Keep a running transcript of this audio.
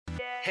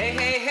Hey,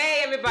 hey,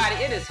 hey, everybody.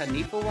 It is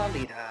Hanifa And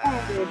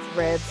Walida. it's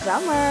Red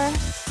Summer.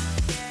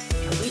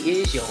 And we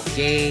is your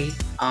gay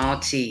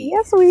auntie.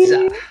 Yes, we.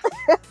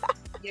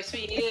 Yes,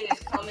 we is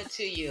coming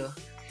to you.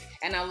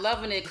 And I'm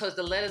loving it because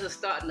the letters are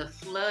starting to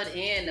flood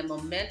in, the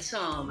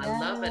momentum. I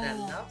love it. I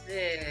love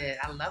it.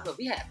 I love it.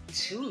 We have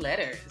 2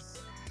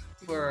 letters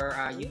for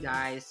you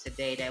guys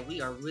today that we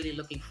are really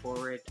looking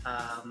forward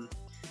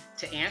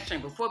to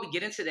answering. Before we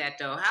get into that,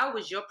 though, how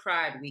was your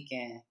Pride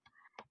weekend?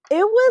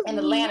 It was In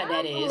Atlanta,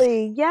 that is.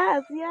 lovely.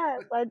 Yes,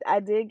 yes.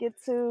 I did get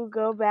to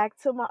go back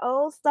to my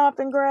old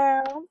stomping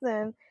grounds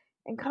and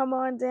come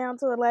on down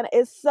to Atlanta.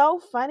 It's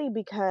so funny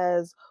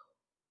because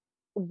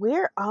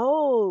we're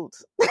old.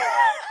 Don't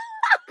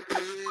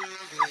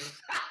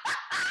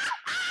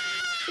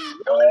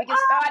let me get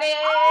started.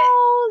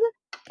 Old.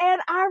 And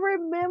I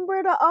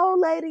remember the old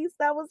ladies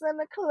that was in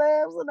the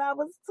clubs when I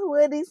was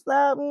 20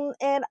 something.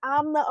 And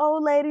I'm the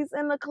old ladies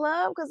in the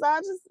club because I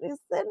just be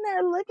sitting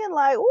there looking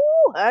like,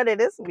 ooh, honey,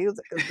 this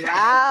music is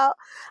loud.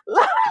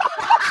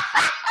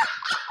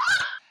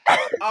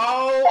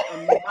 Oh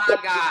my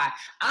God.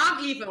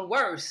 I'm even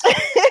worse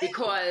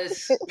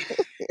because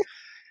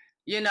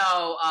me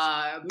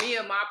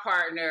and my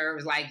partner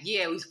was like,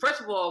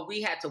 first of all,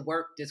 we had to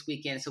work this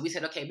weekend. So we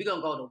said, okay, we're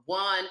going to go to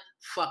one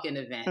fucking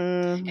event.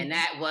 Mm-hmm. And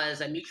that was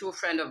a mutual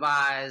friend of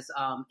ours,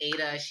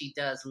 Ada. She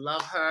does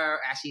Love Her.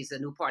 Actually, it's a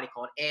new party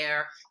called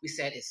Air. We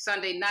said, it's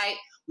Sunday night.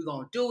 We're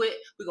going to do it.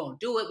 We're going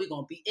to do it. We're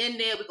going to be in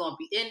there. We're going to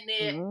be in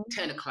there. Mm-hmm.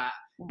 10 o'clock,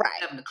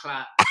 Right. 11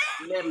 o'clock,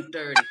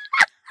 11:30.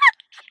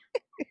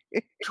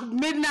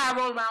 Midnight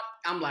roll around.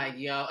 I'm like,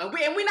 yo, and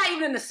we're not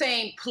even in the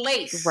same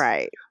place,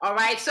 right? All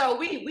right, so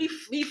we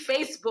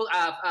Facebook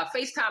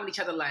FaceTime each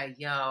other like,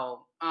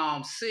 yo,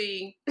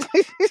 see,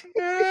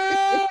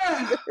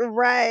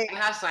 right. And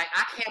I was like,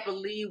 I can't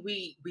believe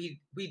we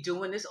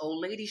doing this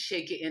old lady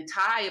shit, getting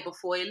tired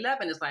before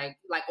 11. It's like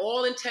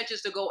all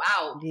intentions to go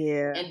out,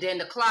 yeah. And then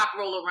the clock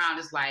roll around.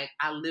 It's like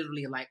I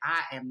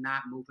am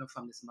not moving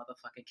from this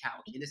motherfucking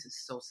couch, and this is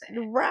so sad.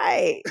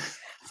 Right.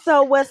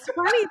 So what's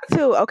funny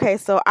too? Okay,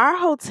 so our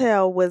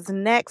hotel was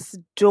next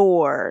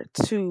door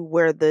to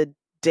where the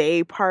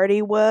day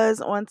party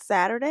was on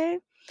Saturday.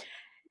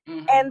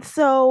 Mm-hmm. And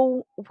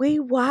so we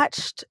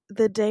watched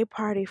the day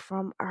party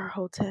from our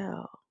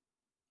hotel.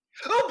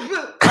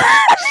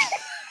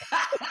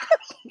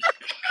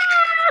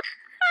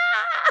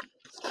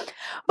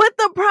 But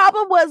the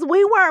problem was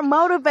we weren't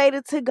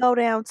motivated to go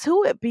down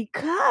to it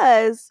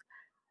because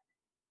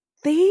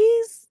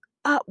these,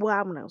 I'm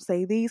going to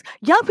say these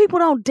young people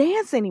don't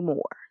dance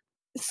anymore.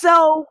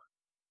 So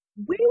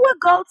we would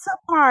go to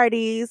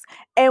parties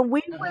and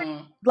we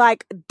would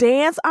like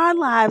dance our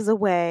lives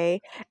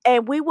away,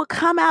 and we would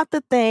come out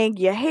the thing.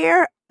 Your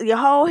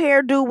whole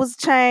hairdo was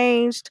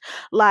changed.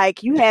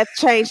 Like you had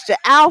changed your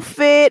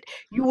outfit.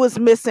 You was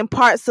missing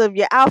parts of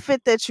your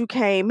outfit that you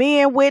came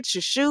in with.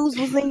 Your shoes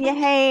was in your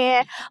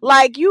hand.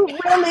 Like you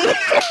really,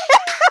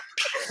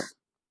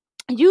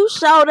 you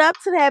showed up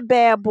to that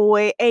bad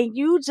boy and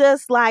you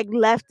just like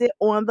left it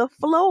on the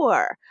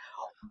floor.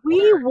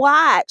 We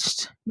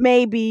watched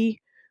maybe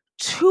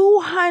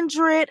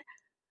 200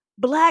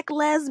 Black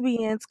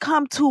lesbians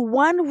come to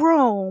one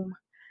room,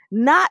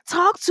 not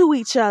talk to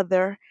each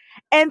other,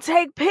 and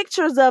take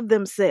pictures of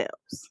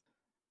themselves.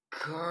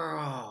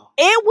 Girl.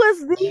 It was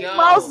the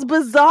most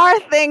bizarre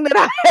thing that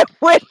I have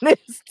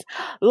witnessed,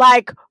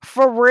 like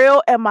for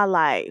real, in my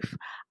life.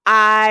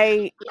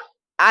 I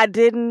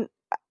didn't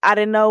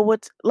know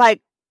what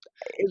like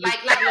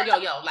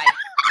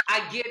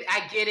I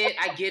get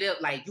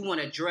it. Like you want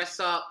to dress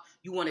up,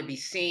 you want to be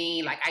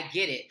seen. Like I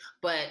get it,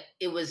 but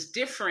it was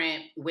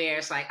different. Where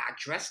it's like I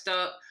dressed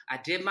up, I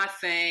did my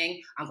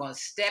thing. I'm gonna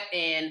step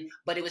in,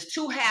 but it was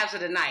 2 halves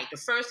of the night. The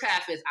first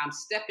half is I'm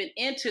stepping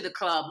into the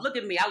club. Look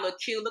at me, I look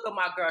cute. Look at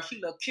my girl,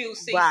 she look cute.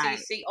 See.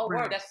 Oh,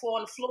 right. word, that's 4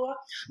 on the floor.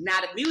 Now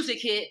the music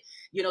hit.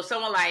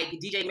 Someone like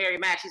DJ Mary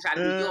Mack, she's out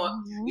of New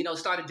York.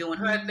 Started doing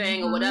her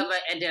thing or whatever,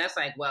 and then it's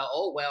like,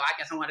 I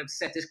guess I want to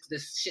set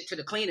this shit to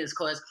the cleaners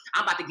because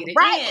I'm about to get it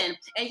in.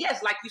 And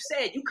yes, like you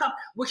said,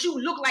 what you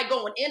look like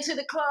going into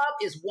the club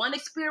is one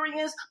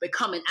experience, but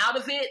coming out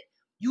of it,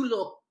 you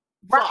look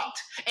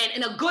fucked, and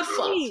in a good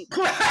fuck,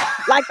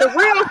 like the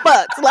real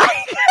fucks,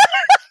 like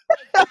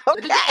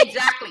okay.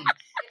 Exactly.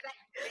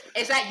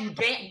 It's like you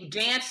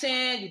dance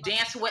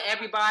with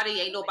everybody,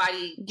 ain't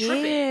nobody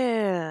tripping.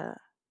 Yeah.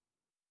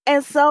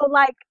 And so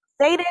like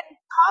they didn't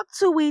talk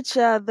to each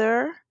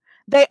other.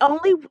 They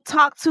only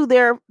talked to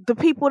the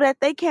people that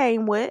they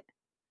came with.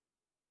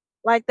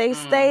 Like they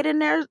stayed in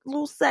their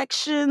little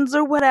sections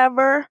or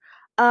whatever.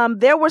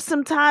 There were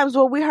some times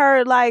where we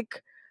heard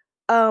like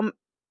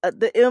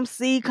the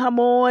MC come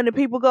on and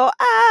people go,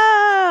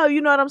 oh,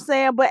 you know what I'm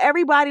saying? But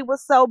everybody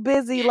was so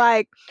busy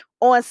like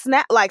on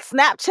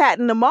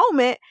Snapchatting the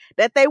moment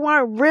that they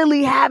weren't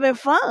really having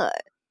fun.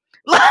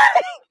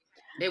 Like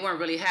they weren't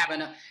really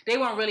having a yeah,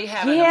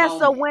 a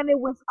moment. So when it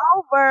was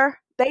over,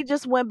 they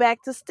just went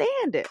back to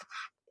standing.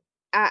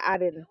 I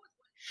didn't.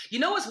 You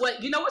know what's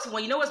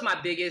my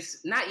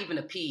biggest, not even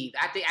a peeve.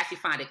 I actually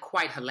find it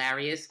quite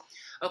hilarious.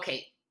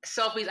 Okay,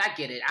 selfies, I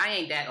get it. I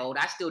ain't that old.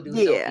 I still do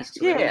Yeah, selfies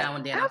too. Every yeah, now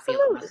and then I'm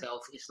feeling absolutely.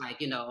 myself. It's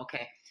like,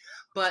 okay.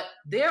 But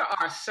there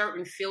are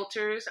certain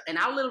filters, and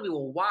I literally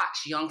will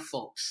watch young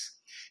folks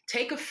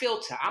take a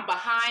filter. I'm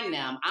behind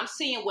them. I'm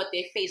seeing what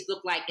their face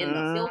look like in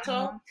the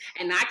filter,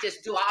 and I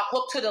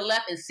hook to the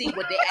left and see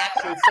what their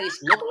actual face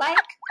look like.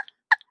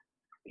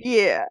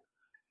 Yeah.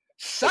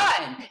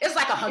 Son, it's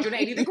like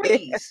 180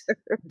 degrees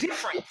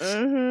difference.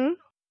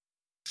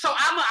 So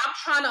I'm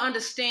trying to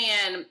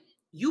understand.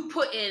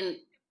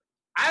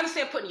 I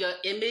understand putting your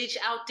image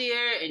out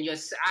there, and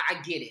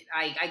I get it.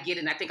 I get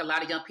it. And I think a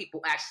lot of young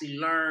people actually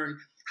learn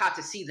how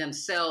to see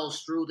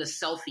themselves through the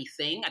selfie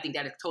thing. I think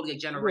that is totally a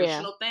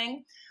generational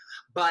thing.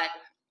 But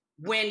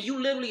when you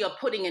literally are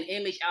putting an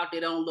image out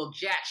there that don't look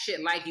jack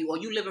shit like you, or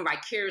you living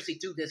vicariously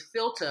through this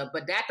filter,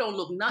 but that don't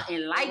look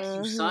nothing like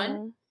you,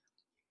 son.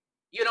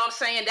 You know what I'm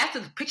saying? That's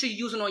the picture you're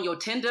using on your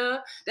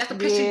Tinder. That's the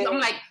picture. I'm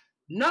like,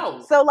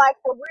 no. So, like,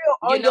 for real,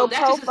 on your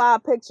profile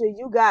picture,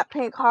 you got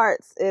pink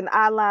hearts and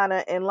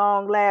eyeliner and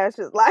long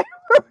lashes. Like,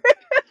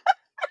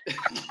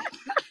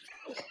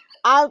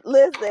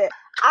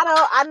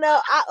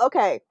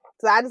 okay.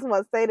 So I just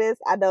want to say this.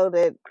 I know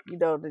that,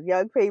 the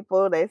young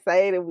people, they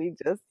say that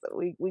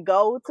we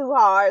go too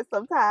hard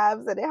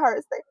sometimes and it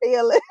hurts their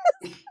feelings.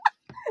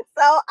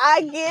 So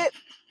I get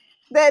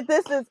that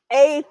this is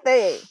a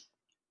thing.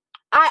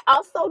 I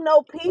also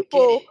know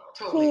people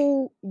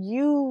who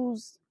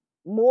use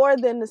more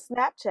than the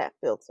Snapchat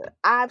filter.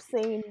 I've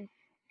seen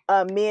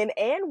men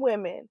and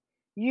women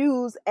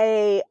use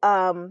a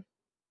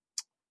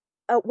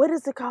what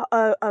is it called?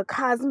 A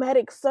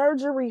cosmetic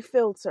surgery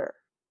filter.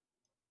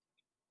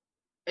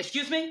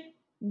 Excuse me?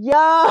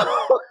 Yo.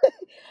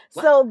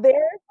 So there's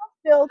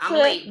a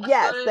filter,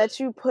 yes, that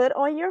you put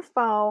on your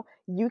phone.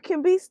 You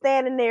can be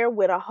standing there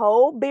with a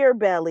whole beer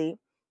belly,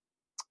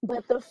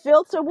 but the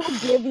filter will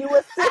give you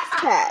a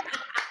six-pack.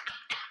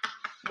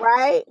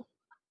 Right?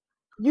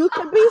 You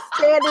could be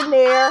standing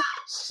there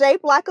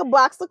shaped like a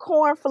box of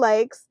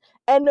cornflakes,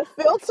 and the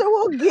filter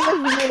will give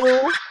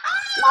you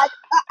like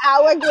an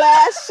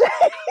hourglass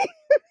shape.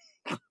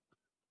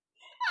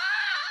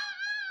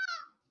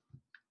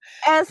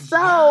 And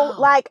so,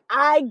 like,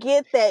 I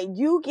get that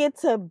you get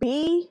to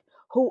be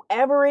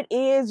whoever it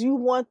is you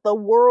want the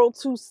world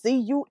to see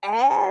you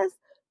as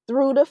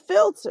through the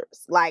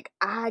filters. Like,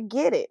 I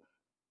get it.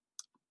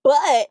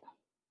 But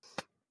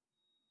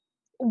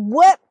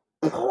what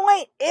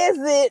point is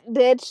it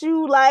that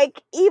you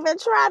like even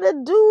try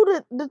to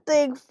do the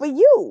thing for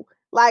you?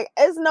 Like,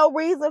 there's no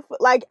reason for,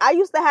 like, I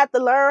used to have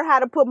to learn how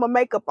to put my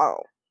makeup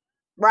on,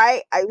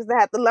 right? I used to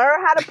have to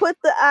learn how to put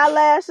the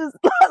eyelashes,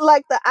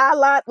 like the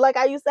eyeliner, like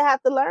I used to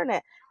have to learn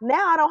that.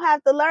 Now I don't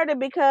have to learn it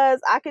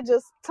because I can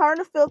just turn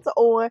the filter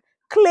on,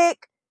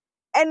 click,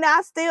 and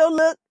I still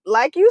look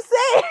like you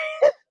said,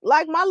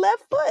 like my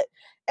left foot.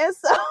 And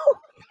so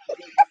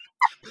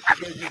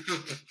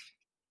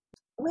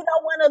we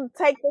don't want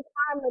to take the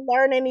time to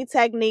learn any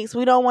techniques.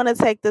 We don't want to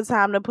take the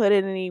time to put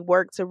in any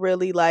work to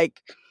really,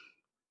 like,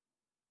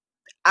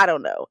 I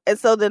don't know. And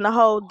so then the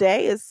whole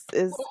day is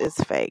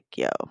fake,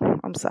 yo.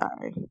 I'm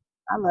sorry.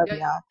 I love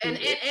y'all. And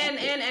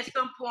at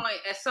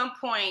some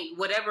point,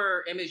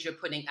 whatever image you're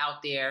putting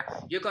out there,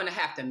 you're going to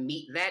have to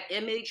meet that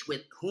image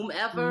with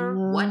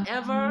whomever,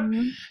 whatever,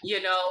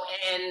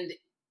 and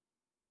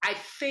I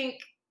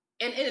think,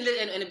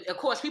 and of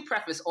course, we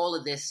preface all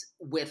of this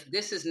with,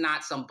 this is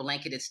not some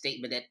blanketed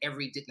statement that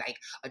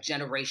a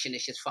generation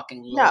is just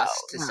fucking lost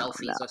to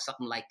selfies or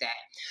something like that.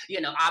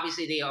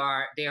 Obviously there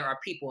are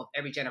people of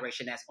every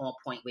generation that's on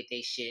point with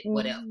their shit,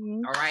 whatever.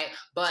 All right,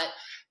 but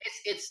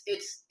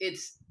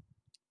it's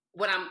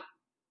what I'm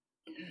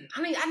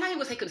not even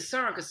gonna say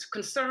concern, because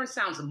concern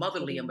sounds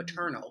motherly and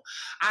maternal.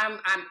 I'm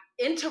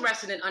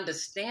interested in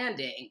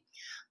understanding,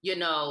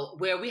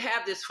 where we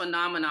have this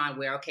phenomenon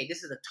where, okay,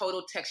 this is a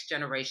total text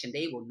generation.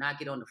 They will not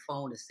get on the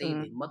phone to save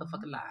their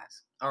motherfucking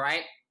lives. All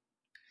right.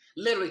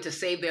 Literally, to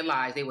save their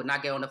lives, they would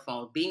not get on the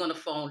phone. Being on the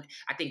phone,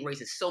 I think,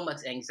 raises so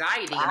much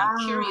anxiety, and I'm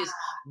curious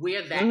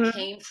where that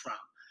came from.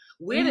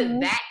 Where did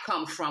that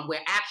come from?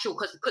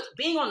 Because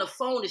being on the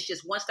phone is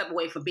just one step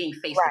away from being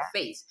face to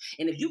face.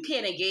 And if you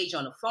can't engage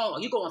on the phone,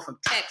 or you're going from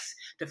text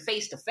to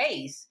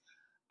face,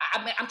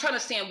 I'm trying to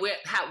understand where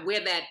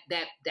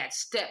that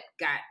step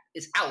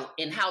is out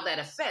and how that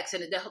affects.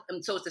 And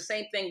so it's the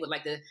same thing with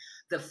like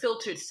the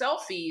filtered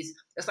selfies.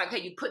 It's like,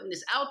 hey, you're putting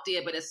this out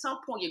there, but at some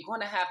point you're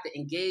going to have to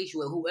engage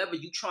with whoever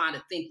you're trying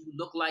to think you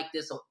look like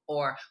this,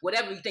 or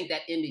whatever you think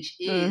that image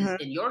is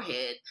in your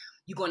head.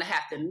 You're going to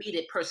have to meet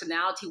it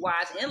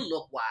personality-wise and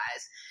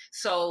look-wise.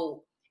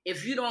 So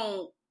if you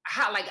don't,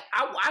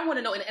 I want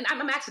to know, and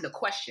I'm asking a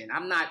question.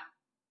 I'm not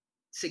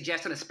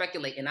suggesting or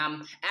speculating.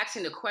 I'm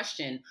asking the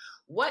question,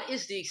 what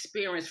is the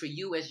experience for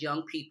you as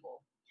young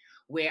people,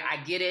 where I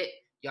get it,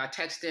 Y'all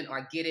texting,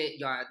 or get it.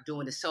 Y'all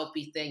doing the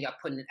selfie thing. Y'all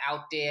putting it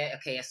out there.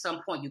 Okay, at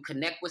some point you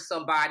connect with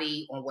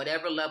somebody on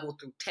whatever level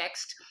through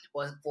text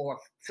or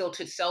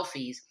filtered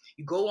selfies.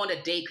 You go on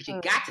a date because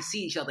you got to see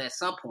each other at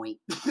some point.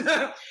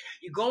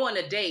 You go on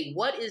a date.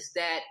 What is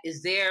that?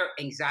 Is there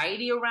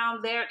anxiety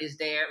around there? Is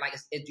there, like,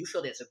 do you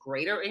feel there's a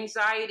greater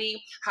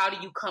anxiety? How do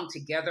you come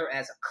together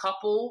as a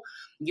couple?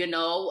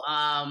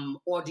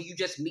 Or do you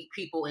just meet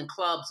people in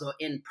clubs or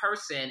in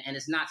person, and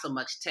it's not so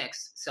much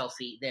text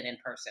selfie than in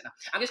person?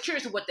 I'm just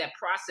curious what that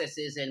process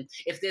is, and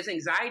if there's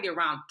anxiety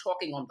around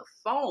talking on the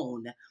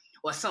phone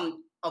or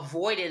some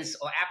avoidance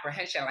or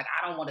apprehension, like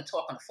I don't want to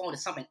talk on the phone,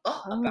 there's something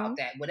about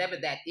that, whatever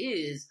that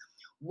is.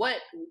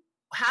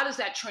 How does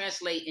that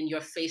translate in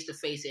your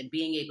face-to-face and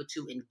being able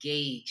to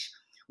engage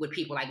with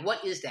people? Like,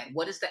 what is that?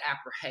 What is the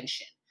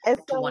apprehension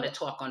to want to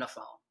talk on the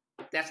phone?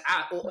 That's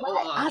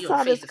I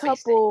saw this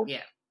couple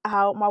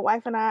out. My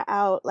wife and I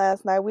out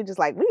last night. We just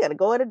like, we gotta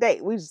go on a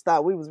date. We just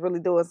thought we was really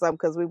doing something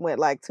because we went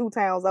like 2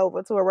 towns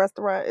over to a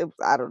restaurant. It was,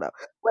 I don't know,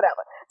 whatever.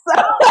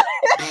 So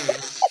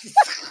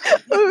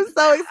we were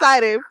so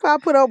excited. I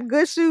put on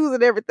good shoes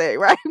and everything,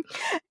 right?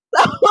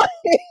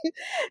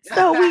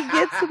 So we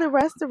get to the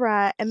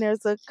restaurant, and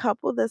there's a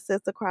couple that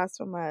sits across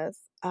from us.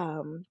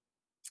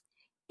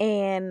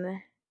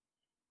 And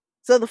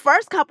so the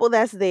first couple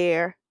that's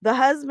there, the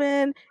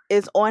husband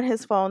is on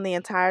his phone the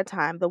entire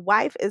time. The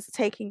wife is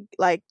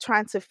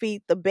trying to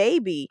feed the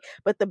baby,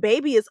 but the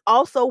baby is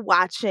also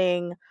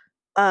watching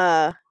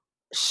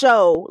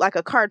show, like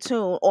a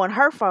cartoon, on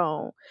her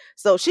phone.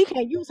 So she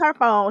can't use her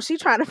phone.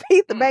 She's trying to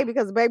feed the baby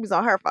because the baby's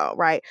on her phone,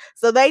 right?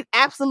 So they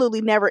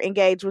absolutely never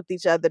engage with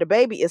each other. The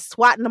baby is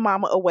swatting the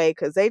mama away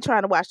because they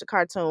trying to watch the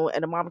cartoon,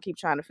 and the mama keeps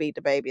trying to feed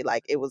the baby.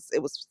 Like, it was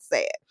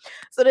sad.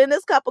 So then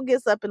this couple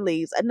gets up and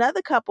leaves.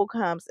 Another couple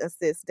comes and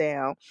sits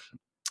down.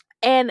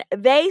 And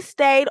they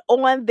stayed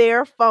on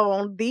their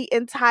phone the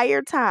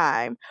entire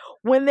time.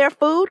 When their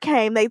food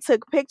came, they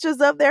took pictures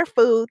of their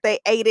food, they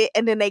ate it,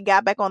 and then they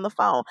got back on the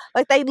phone.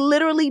 Like, they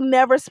literally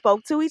never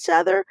spoke to each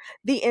other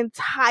the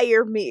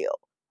entire meal.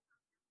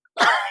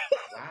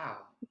 Wow.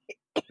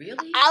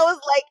 Really? I was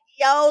like,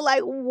 yo,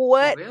 like,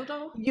 what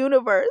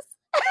universe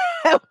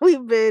have we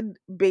been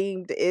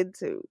beamed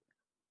into?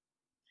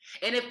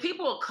 And if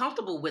people are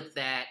comfortable with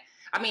that,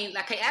 I mean,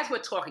 like, as we're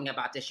talking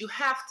about this, you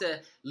have to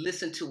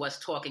listen to us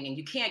talking, and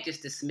you can't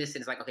just dismiss it.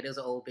 It's like, okay, those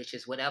are old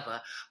bitches,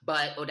 whatever,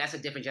 or that's a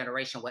different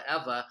generation,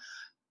 whatever.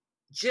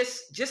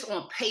 Just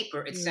on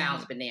paper, it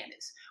sounds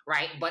bananas,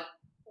 right? But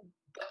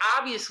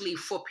obviously,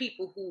 for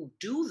people who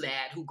do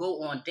that, who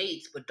go on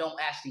dates but don't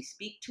actually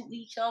speak to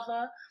each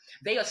other,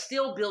 they are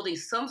still building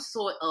some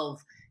sort of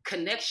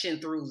connection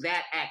through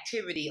that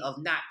activity of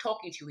not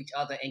talking to each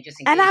other and just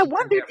engaging. And I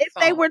wondered if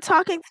they were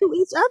talking to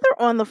each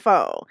other on the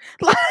phone.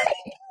 Like,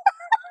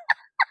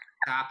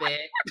 stop it.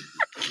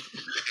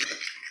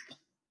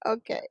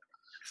 Okay.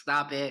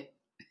 Stop it.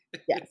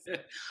 Yes.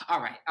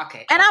 All right.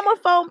 Okay. And I'm a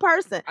phone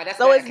person.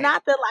 So it's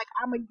not that, like,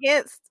 I'm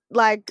against,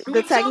 like,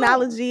 the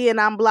technology and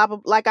I'm blah,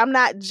 blah, like, I'm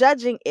not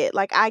judging it.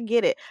 Like, I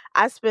get it.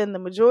 I spend the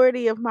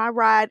majority of my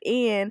ride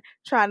in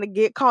trying to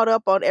get caught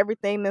up on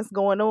everything that's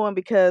going on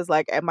because,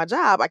 like, at my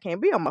job, I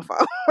can't be on my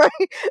phone,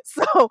 right?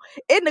 So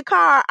in the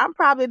car, I'm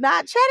probably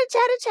not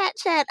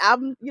chat.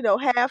 I'm,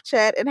 half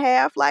chat and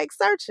half, like,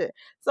 searching.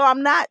 So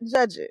I'm not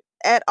judging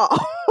at all.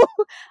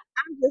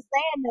 I'm just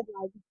saying that,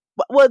 like,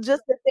 well,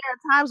 just that there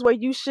are times where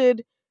you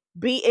should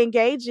be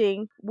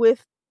engaging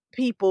with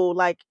people.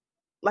 Like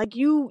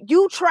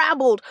you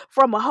traveled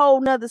from a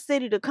whole nother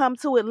city to come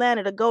to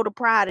Atlanta to go to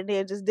Pride, and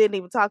then just didn't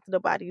even talk to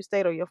nobody. You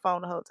stayed on your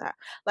phone the whole time.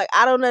 Like,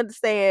 I don't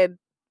understand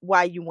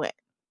why you went.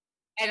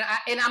 And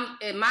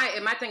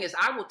my thing is,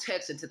 I will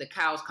text until the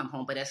cows come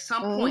home, but at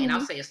some point, and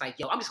I'll say, it's like,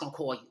 yo, I'm just gonna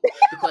call you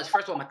because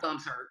first of all, my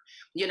thumbs hurt,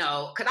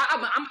 because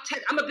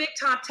I'm a big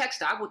time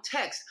texter. I will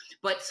text,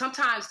 but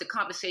sometimes the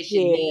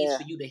conversation needs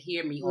for you to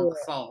hear me on the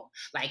phone.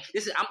 Like,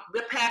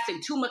 we're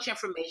passing too much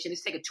information.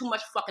 It's taking too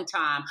much fucking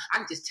time. I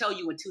can just tell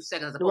you in 2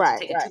 seconds, as opposed to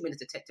taking 2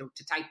 minutes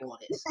to type all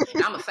this.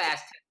 And I'm a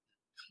fast texter.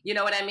 You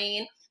know what I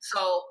mean?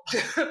 So,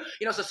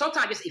 so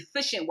sometimes just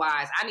efficient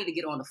wise, I need to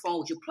get on the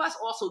phone with you. Plus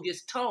also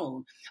just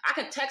tone. I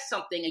can text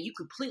something and you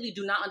completely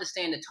do not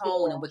understand the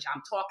tone in which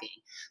I'm talking.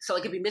 So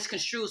it can be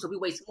misconstrued. So we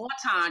waste more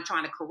time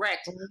trying to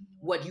correct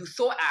what you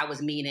thought I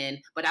was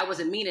meaning, but I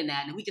wasn't meaning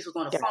that. And we just was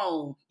on the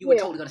phone. You would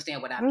totally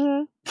understand what I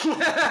mean.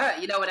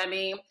 You know what I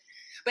mean?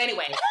 But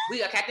anyway,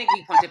 I think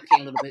we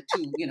pontificate a little bit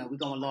too. We're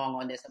going long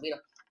on this.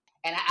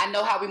 And I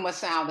know how we must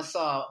sound to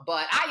some,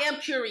 but I am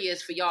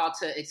curious for y'all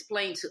to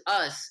explain to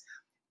us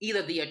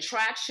either the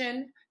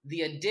attraction,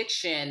 the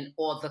addiction,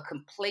 or the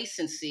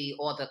complacency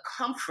or the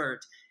comfort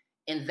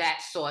in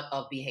that sort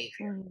of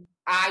behavior.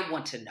 I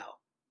want to know.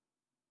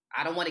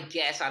 I don't want to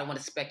guess. I don't want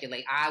to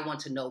speculate. I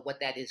want to know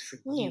what that is for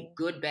you,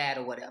 good, bad,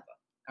 or whatever.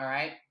 All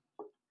right?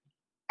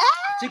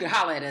 So you can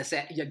holler at us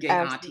at your gay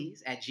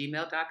aunties at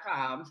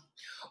gmail.com,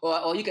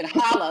 or you can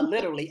holler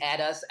literally at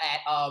us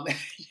at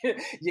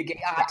your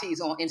gay aunties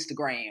on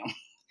Instagram.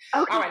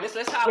 Okay. All right,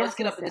 let's holler. Let's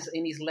get up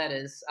in these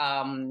letters.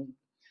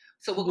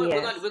 So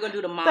Yes. we're gonna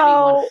do the mommy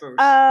one So,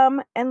 first.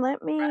 and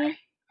let me. Right.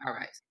 All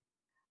right.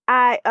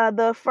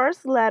 The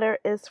first letter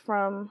is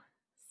from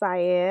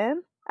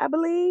Cyan, I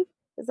believe.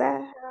 Is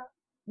that how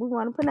we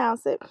want to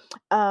pronounce it?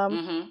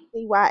 Mm-hmm.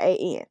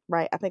 Cyan,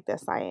 right? I think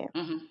that's Cyan.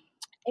 Mm-hmm.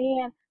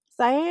 And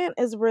Cyan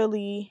is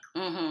really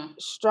Mm-hmm.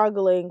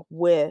 struggling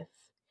with.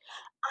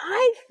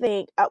 I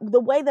think the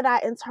way that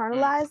I Mm.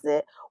 internalized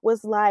it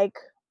was like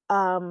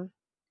um,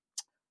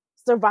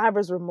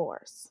 survivor's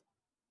remorse,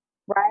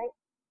 right?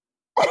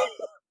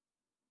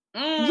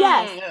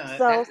 Yes. Yeah,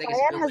 So that's I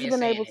guess a Cyan good has way of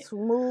been saying able it. to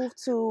move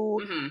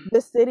to Mm-hmm.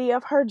 the city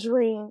of her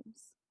dreams.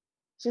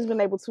 She's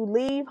been able to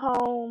leave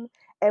home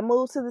and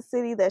move to the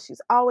city that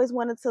she's always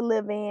wanted to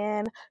live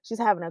in. She's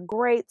having a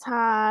great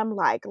time,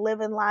 like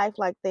living life,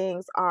 like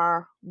things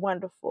are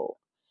wonderful.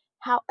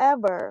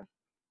 However,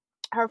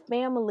 her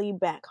family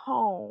back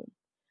home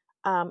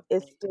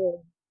is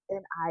still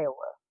in Iowa.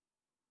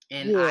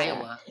 In Yeah,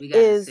 Iowa, we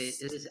got to say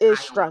is it is is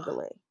Iowa.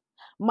 struggling.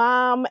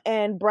 Mom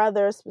and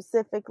brother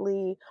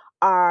specifically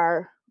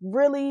are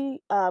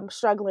really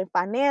struggling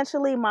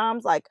financially.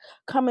 Mom's like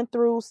coming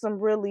through some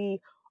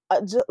really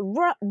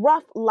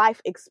rough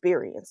life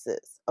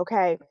experiences.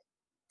 Okay,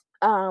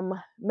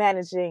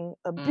 managing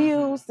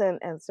Mm-hmm. abuse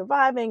and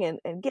surviving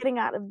and getting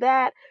out of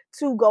that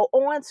to go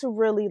on to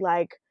really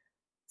like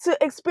to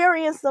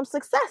experience some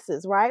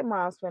successes, right?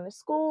 Mom's finished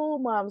school,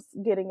 mom's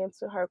getting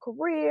into her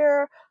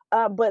career,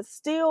 but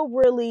still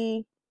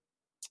really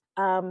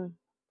um,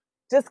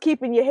 just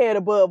keeping your head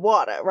above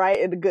water, right?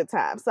 In the good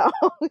times. So,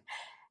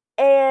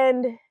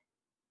 and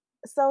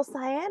so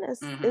Cyan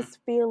Mm-hmm. is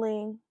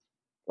feeling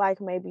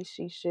like maybe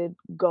she should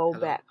go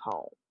Hello. back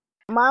home.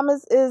 Mom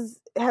is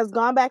has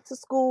gone back to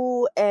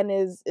school and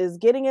is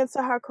getting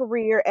into her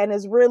career and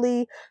is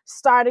really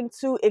starting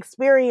to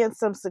experience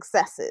some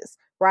successes,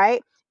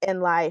 right?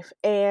 In life.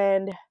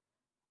 And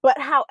but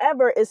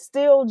however, is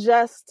still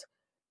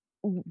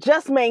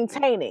just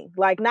maintaining,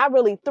 like not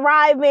really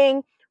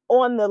thriving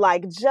on the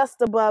like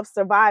just above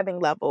surviving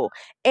level.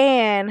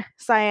 And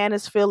Cyan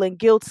is feeling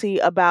guilty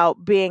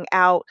about being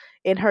out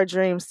in her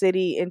dream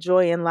city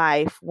enjoying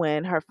life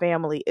when her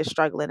family is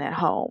struggling at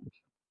home.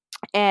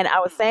 And I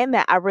was saying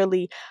that I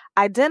really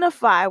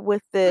identify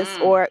with this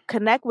Mm. or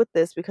connect with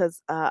this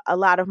because a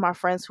lot of my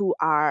friends who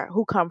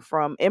come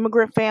from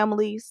immigrant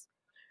families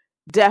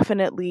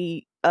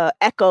definitely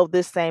echo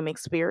this same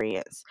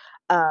experience.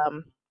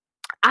 Um,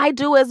 I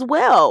do as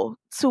well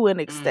to an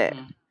extent.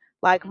 Mm-hmm.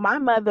 Like my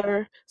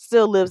mother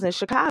still lives in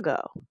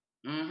Chicago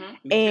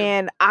Mm-hmm. Me too.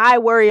 and I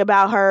worry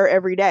about her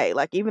every day.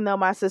 Like even though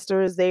my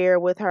sister is there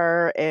with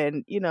her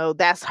and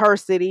that's her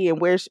city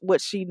and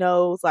what she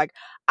knows, like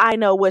I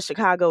know what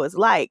Chicago is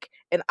like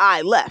and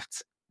I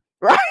left.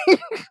 Right?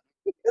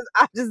 'Cause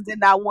I just did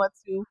not want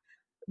to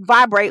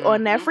vibrate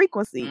on that Mm-hmm.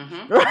 frequency,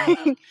 Mm-hmm. right?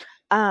 Mm-hmm.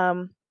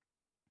 um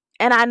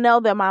and I know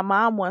that my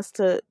mom wants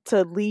to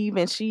leave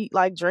and she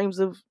like dreams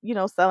of,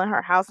 selling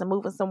her house and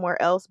moving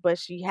somewhere else, but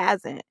she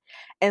hasn't.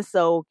 And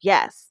so,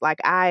 yes, like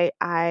I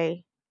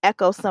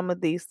echo some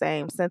of these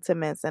same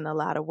sentiments in a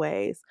lot of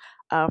ways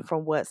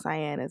from what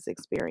Cyan is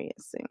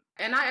experiencing.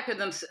 And I echo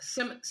them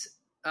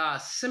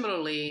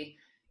similarly.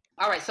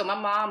 All right, so my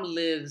mom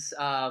lives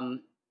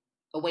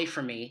away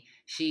from me.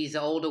 She's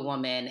an older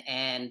woman,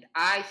 and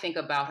I think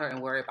about her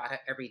and worry about her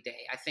every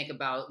day. I think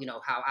about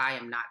how I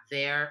am not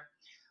there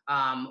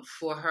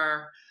for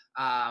her,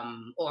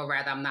 or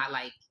rather, I'm not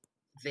like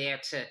there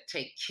to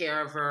take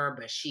care of her,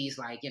 but she's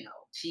like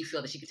she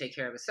feels that she can take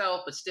care of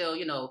herself, but still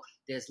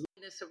there's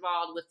loneliness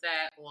involved with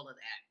that, all of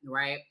that,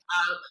 right?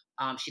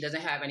 She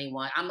doesn't have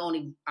anyone. I'm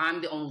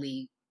the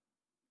only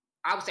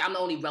I would say I'm the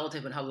only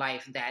relative in her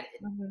life that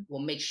Mhm. will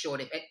make sure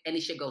that if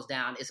any shit goes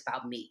down, it's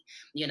about me.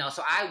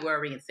 So I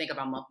worry and think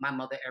about my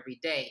mother every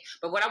day.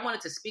 But what I wanted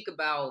to speak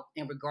about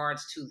in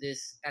regards to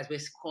this, as we're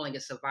calling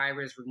it,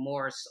 survivor's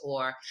remorse,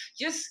 or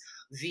just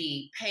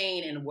the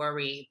pain and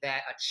worry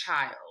that a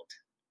child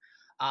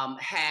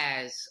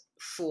has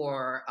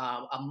for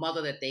a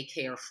mother that they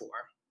care for.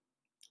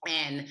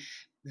 And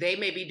they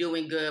may be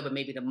doing good, but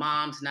maybe the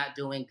mom's not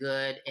doing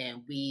good.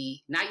 And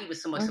we, not even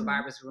so much Mhm.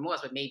 survivor's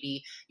remorse, but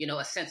maybe,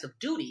 a sense of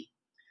duty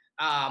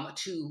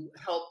to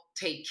help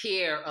take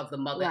care of the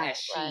mother Right, as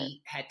right.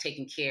 she had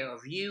taken care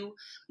of you,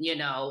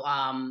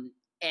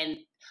 and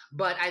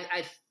but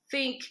I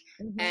think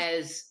Mhm.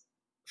 as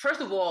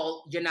first of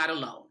all, you're not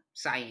alone,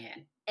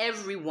 Cyan.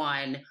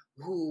 Everyone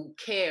who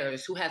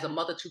cares, who has a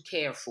mother to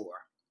care for,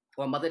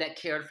 or a mother that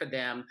cared for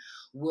them,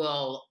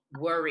 will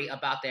worry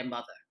about their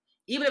mother.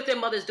 Even if their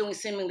mother is doing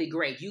seemingly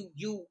great,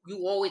 you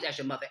always, as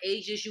your mother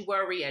ages, you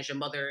worry. As your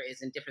mother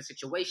is in different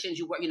situations,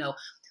 you worry.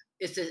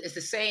 It's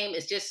the same.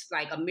 It's just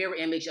like a mirror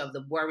image of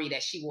the worry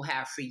that she will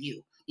have for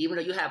you. Even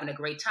though you're having a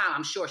great time,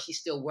 I'm sure she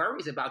still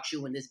worries about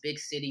you in this big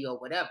city or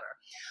whatever.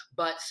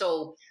 But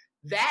so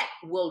that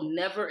will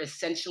never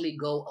essentially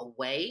go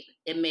away.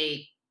 It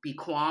may be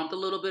calmed a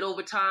little bit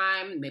over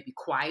time, maybe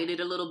quieted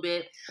a little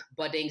bit,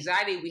 but the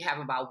anxiety we have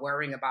about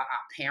worrying about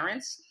our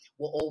parents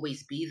will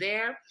always be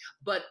there.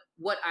 But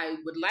what I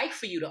would like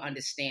for you to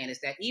understand is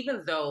that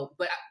even though,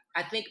 but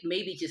I think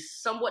maybe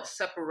just somewhat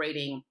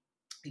separating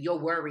your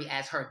worry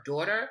as her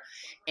daughter,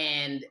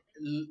 and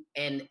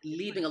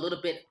leaving a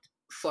little bit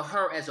for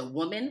her as a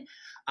woman.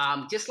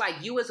 Just like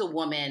you as a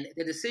woman,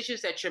 the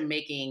decisions that you're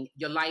making,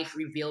 your life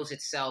reveals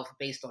itself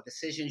based on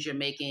decisions you're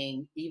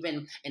making,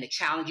 even in the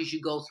challenges you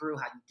go through,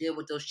 how you deal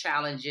with those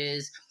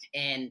challenges,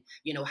 and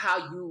how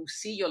you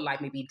see your life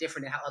may be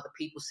different than how other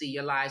people see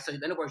your life. So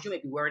in other words, you may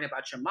be worrying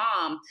about your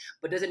mom,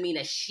 but doesn't mean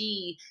that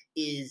she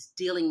is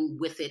dealing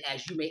with it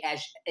as you may,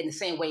 as in the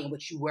same way in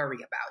which you worry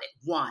about it.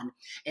 One.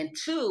 And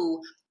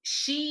two,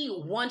 she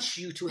wants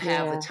you to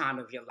have the time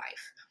of your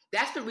life.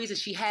 That's the reason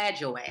she had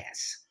your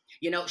ass.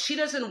 She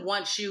doesn't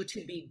want you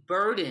to be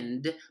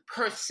burdened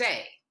per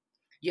se,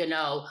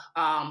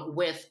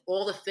 with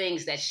all the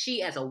things that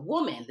she, as a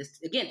woman,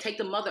 again, take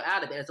the mother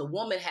out of it, as a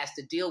woman has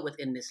to deal with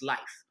in this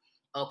life.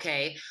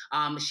 Okay.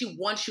 She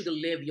wants you to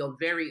live your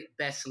very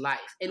best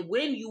life. And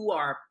when you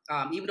are,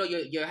 even though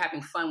you're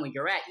having fun when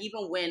you're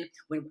even when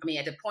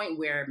at the point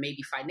where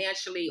maybe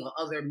financially or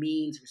other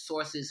means,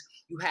 resources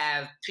you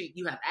have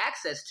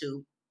access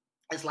to,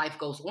 as life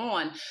goes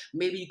on,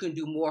 maybe you can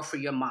do more for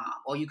your mom,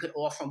 or you could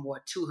offer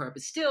more to her.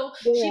 But still,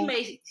 she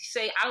may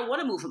say, "I don't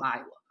want to move from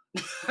Iowa."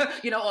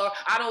 Or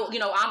I don't,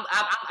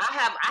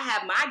 I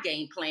have my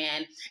game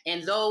plan,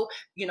 and though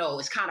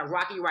it's kind of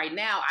rocky right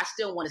now, I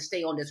still want to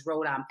stay on this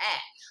road I'm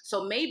at.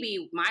 So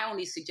maybe my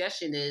only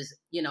suggestion is,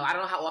 I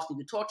don't know how often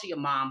you talk to your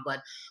mom,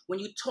 but when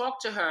you talk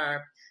to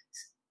her,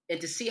 and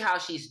to see how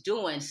she's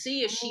doing,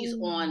 see if she's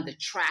on the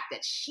track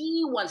that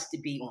she wants to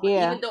be on.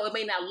 Even though it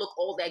may not look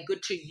all that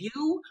good to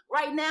you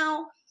right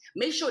now,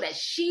 make sure that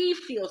she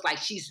feels like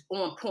she's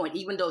on point,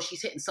 even though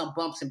she's hitting some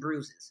bumps and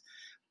bruises.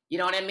 You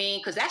know what I mean?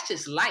 Because that's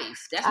just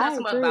life. That's not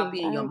so much about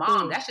being your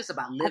mom. That's just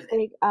about living. I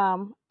think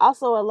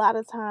also a lot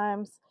of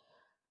times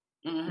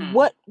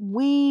what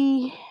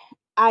we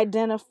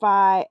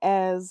identify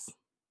as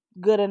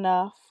good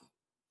enough,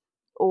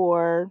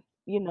 or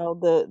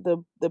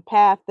the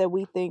path that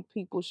we think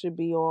people should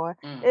be on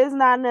is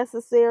not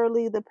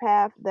necessarily the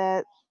path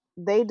that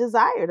they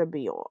desire to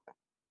be on.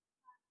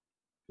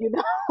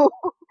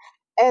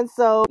 And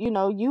so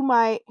you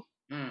might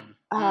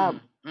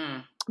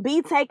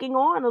be taking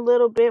on a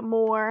little bit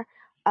more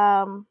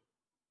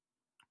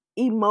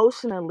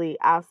emotionally,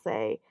 I'll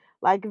say,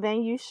 like,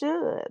 than you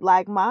should.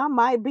 Like, mom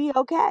might be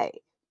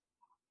okay.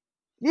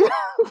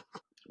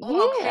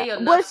 Okay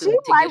enough but she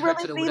might get her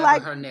really to be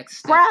like her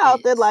next proud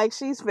is. that like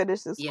she's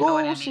finished in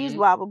school, she's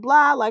blah blah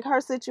blah, like her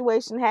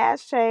situation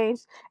has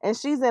changed and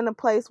she's in a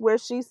place where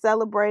she's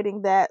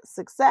celebrating that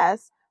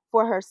success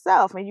for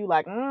herself, and you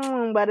like,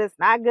 but it's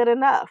not good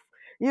enough,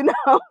 and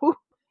not for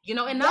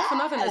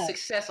nothing, the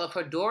success of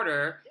her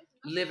daughter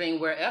living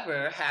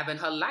wherever, having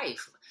her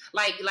life.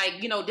 Like,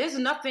 there's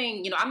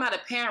nothing, I'm not a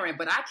parent,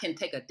 but I can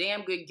take a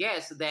damn good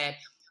guess that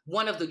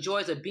one of the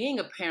joys of being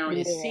a parent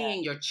is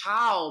seeing your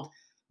child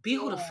be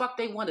who the fuck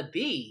they want to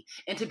be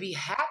and to be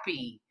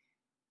happy.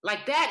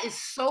 Like, that is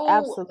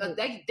so,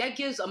 that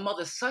gives a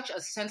mother such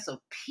a sense of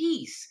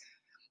peace.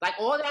 Like,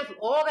 all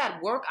that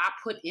work I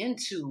put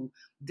into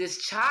this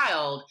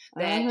child,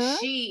 that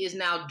she is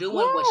now doing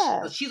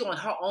what she's on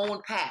her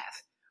own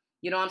path.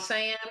 You know what I'm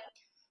saying?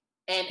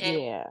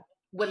 And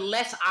with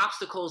less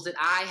obstacles that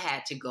I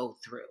had to go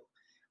through.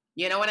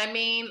 You know what I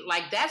mean?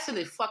 Like, that's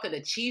a fucking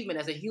achievement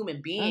as a human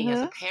being,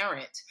 as a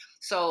parent.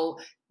 So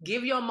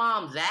give your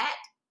mom that.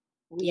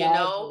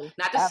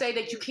 Not to say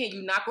that you're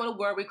not going to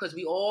worry, because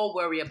we all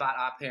worry about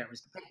our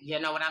parents. You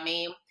know what I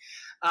mean?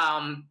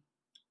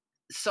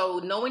 So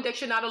knowing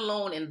that you're not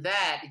alone in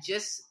that,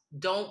 just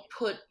don't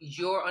put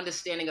your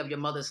understanding of your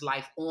mother's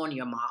life on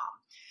your mom.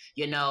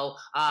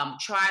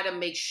 Try to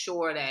make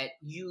sure that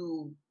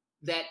you're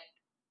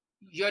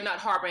not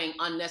harboring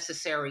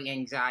unnecessary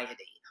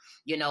anxiety.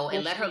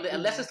 And let her,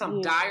 unless it's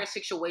some dire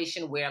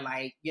situation where,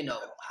 like,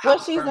 well,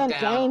 she's in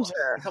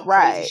danger,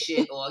 right? Crazy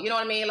shit, or you know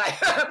what I mean, like,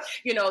 that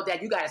you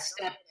gotta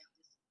step.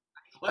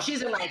 Well,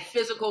 she's in like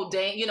physical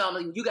danger.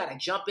 You gotta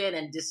jump in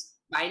and just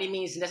by any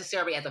means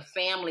necessary as a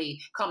family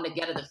come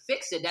together to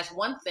fix it. That's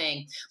one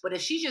thing. But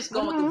if she's just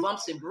going through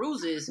bumps and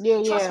bruises,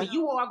 trust me,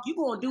 you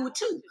gonna do it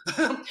too.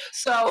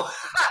 So,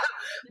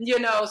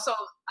 so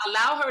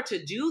allow her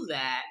to do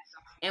that.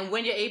 And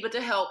when you're able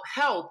to help,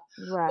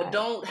 but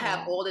don't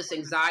have all this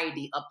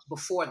anxiety up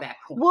before that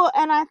point. Well,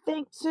 and I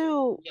think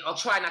too, I'll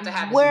try not to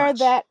have where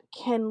that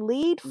can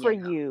lead for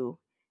you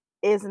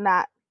is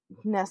not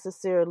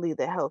necessarily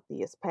the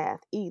healthiest path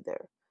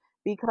either.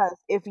 Because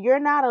if you're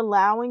not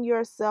allowing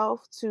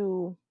yourself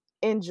to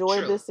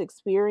enjoy this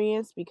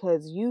experience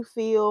because you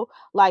feel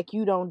like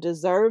you don't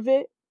deserve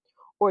it,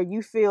 or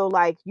you feel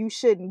like you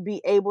shouldn't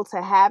be able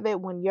to have it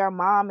when your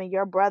mom and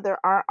your brother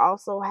aren't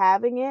also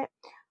having it,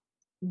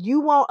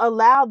 you won't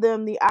allow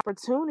them the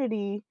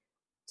opportunity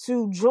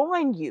to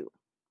join you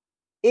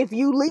if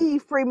you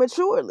leave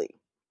prematurely.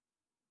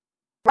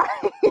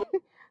 Right?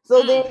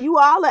 So then you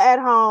all are at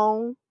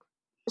home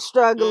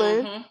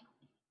struggling.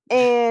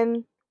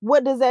 And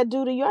what does that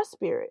do to your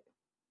spirit?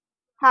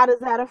 How does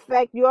that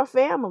affect your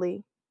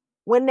family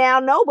when now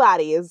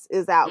nobody is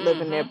out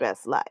living their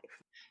best life?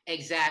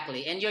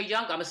 Exactly. And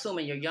I'm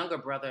assuming your younger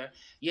brother,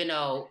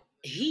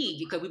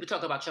 because we were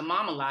talking about your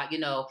mom a lot,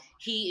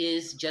 he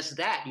is just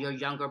that, your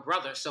younger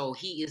brother. So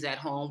he is at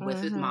home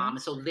with his mom.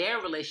 And so their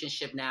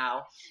relationship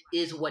now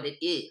is what it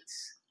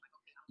is.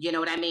 You know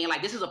what I mean?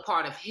 Like, this is a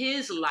part of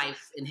his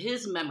life and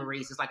his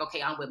memories. It's like,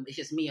 okay, it's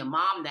just me and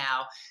mom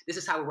now. This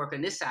is how we're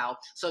working this out.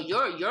 So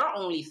your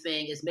only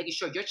thing is making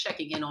sure you're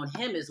checking in on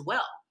him as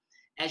well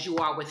as you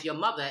are with your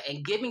mother,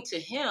 and giving to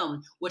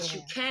him what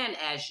you can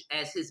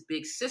as his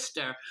big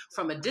sister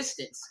from a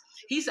distance.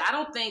 I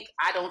don't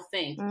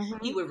think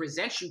he would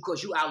resent you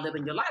because you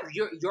outliving your life.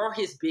 You're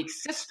his big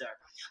sister.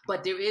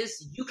 But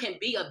you can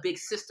be a big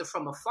sister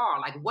from afar.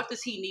 Like, what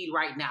does he need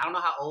right now? I don't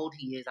know how old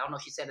he is. I don't know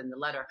if she said in the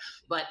letter,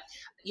 but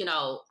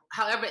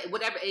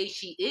whatever age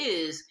he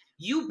is,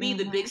 you be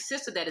the big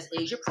sister that is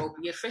age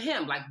appropriate for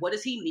him. Like, what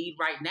does he need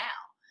right now?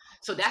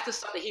 So that's the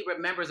stuff that he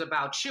remembers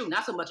about you.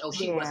 Not so much,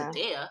 she wasn't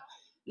there.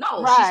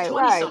 No, she's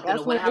 20-something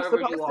or whatever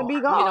you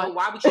are.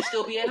 Why would you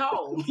still be at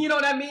home? You know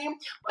what I mean?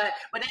 But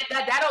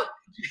that'll...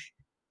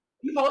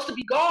 You're supposed to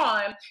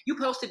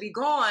be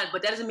gone.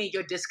 But that doesn't mean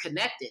you're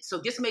disconnected.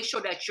 So just make sure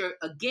that you're,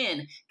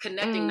 again,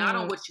 connecting not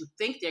on what you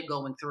think they're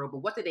going through, but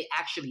what do they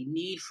actually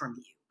need from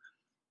you.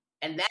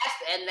 And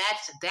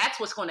that's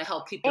what's going to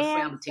help keep your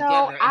family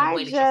together in the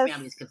way that your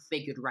family is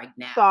configured right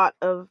now. Thought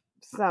of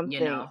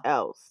something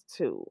else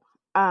too.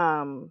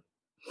 And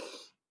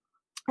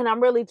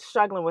I'm really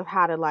struggling with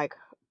how to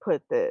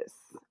put this.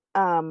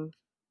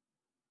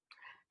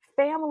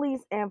 Families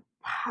and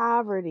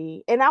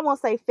poverty, and I won't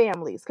say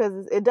families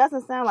because it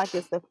doesn't sound like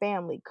it's the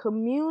family.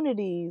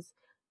 Communities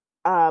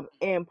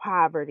in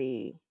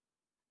poverty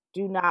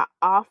do not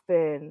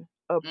often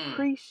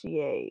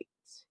appreciate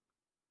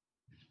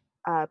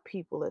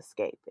people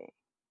escaping,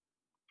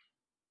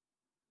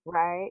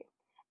 right?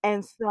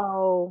 And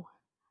so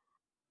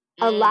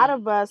a lot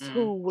of us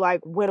who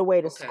went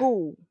away to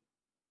school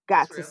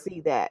got to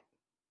see that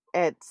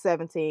at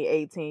 17,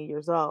 18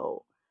 years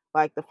old.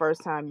 Like, the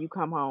first time you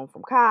come home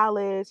from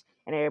college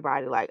and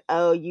everybody like,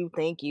 oh, you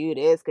think you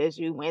this because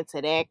you went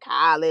to that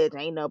college.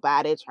 Ain't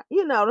nobody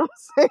you know what I'm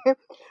saying?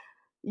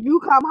 You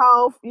come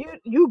home,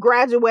 you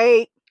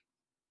graduate,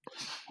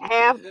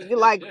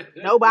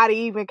 nobody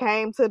even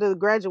came to the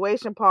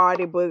graduation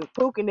party, but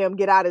Pook and them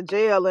get out of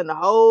jail, and the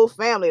whole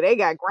family, they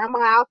got grandma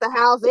out the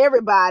house,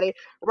 everybody,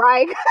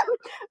 right?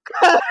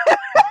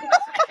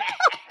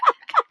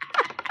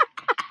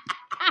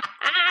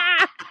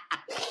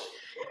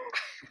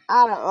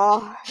 I don't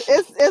know.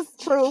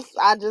 It's truth.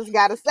 I just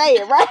gotta say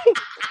it, right?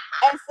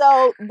 And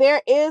so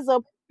there is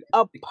a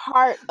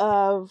part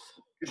of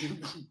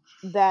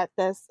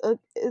that's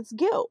it's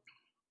guilt,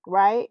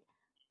 right?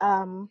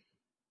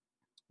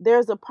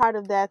 There's a part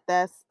of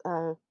that's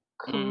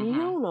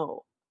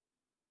communal,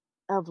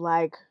 of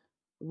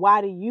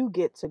why do you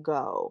get to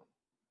go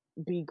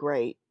be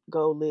great,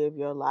 go live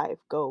your life,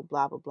 go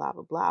blah blah blah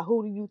blah blah?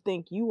 Who do you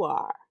think you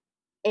are?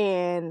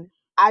 And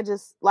I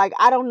just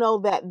I don't know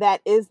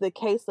that is the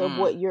case of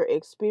what you're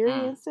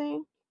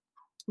experiencing,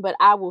 but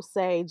I will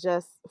say,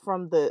 just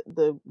from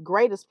the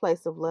greatest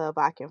place of love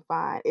I can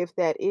find, if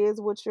that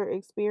is what you're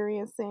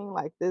experiencing,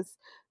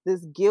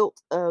 this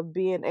guilt of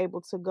being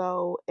able to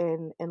go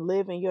and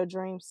live in your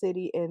dream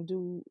city and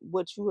do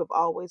what you have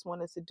always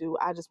wanted to do,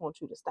 I just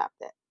want you to stop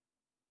that.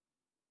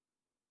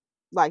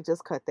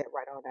 Just cut that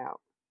right on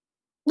out.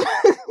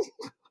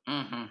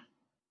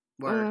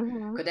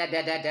 Word. Cause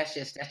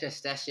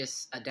that's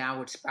just a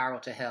downward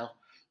spiral to hell.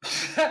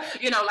 If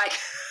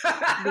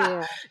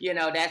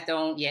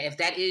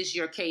that is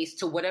your case,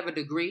 to whatever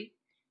degree,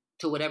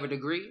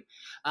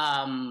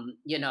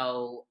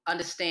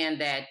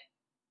 understand that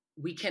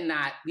we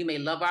may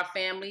love our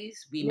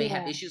families, we may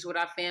have issues with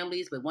our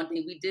families, but one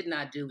thing we did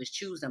not do is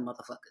choose them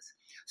motherfuckers.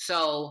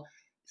 So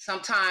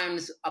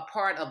sometimes a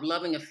part of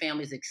loving a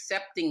family is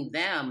accepting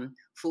them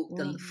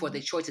for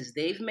the choices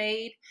they've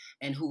made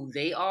and who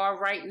they are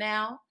right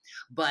now.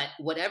 But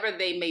whatever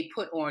they may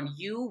put on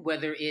you,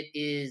 whether it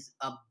is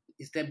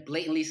them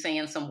blatantly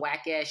saying some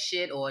whack ass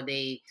shit, or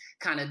they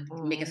kind of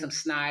making some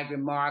snide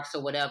remarks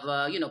or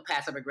whatever,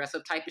 passive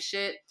aggressive type of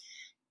shit,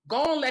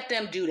 go and let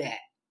them do that.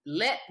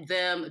 Let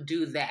them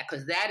do that,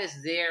 because that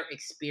is their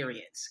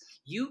experience.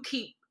 You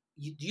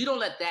don't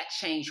let that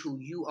change who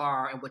you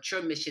are and what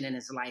your mission in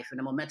his life and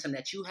the momentum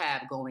that you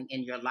have going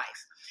in your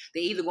life.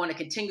 They're either going to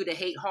continue to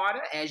hate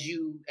harder as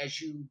you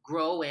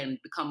grow and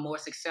become more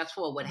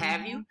successful or what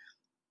have you,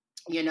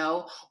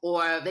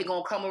 or they're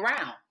going to come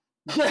around.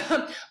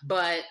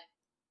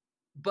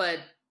 But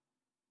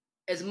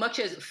as much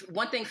as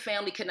one thing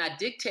family cannot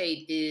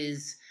dictate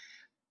is,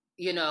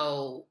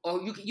 or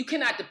you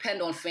cannot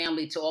depend on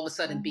family to all of a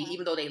sudden be,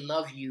 even though they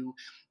love you,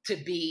 to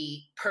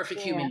be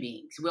perfect human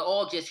beings. We're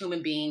all just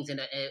human beings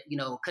and,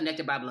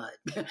 connected by blood.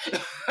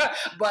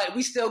 But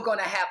we still going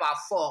to have our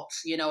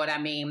faults. You know what I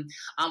mean?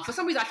 For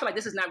some reason, I feel like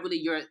this is not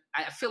really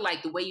I feel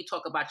like the way you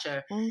talk about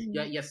your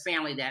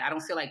family, that I don't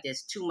feel like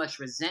there's too much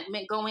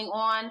resentment going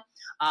on.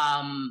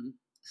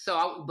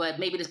 But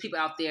maybe there's people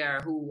out there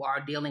who are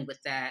dealing with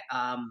that.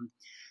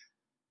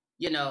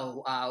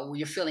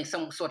 you're feeling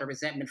some sort of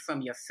resentment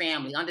from your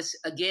family.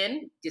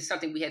 Again, just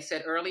something we had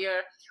said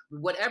earlier.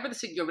 Whatever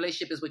your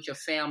relationship is with your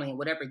family and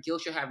whatever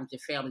guilt you're having with your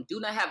family, do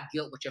not have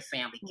guilt with your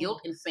family.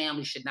 Guilt and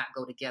family should not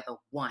go together,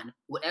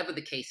 whatever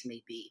the case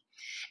may be.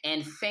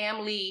 And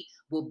family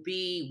will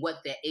be what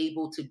they're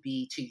able to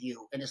be to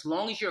you. And as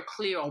long as you're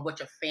clear on what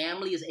your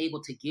family is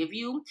able to give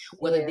you,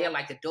 whether they're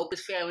like the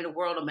dopest family in the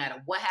world, no matter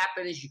what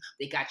happens,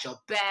 they got your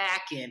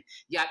back, and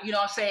you know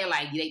what I'm saying?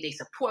 Like they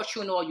support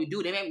you in all you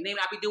do. They may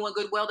not be doing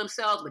good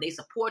themselves, but they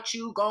support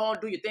you. Go on,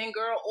 do your thing,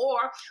 girl. Or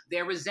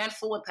they're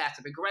resentful and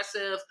passive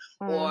aggressive,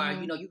 or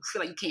you feel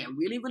like you can't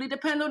really, really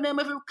depend on them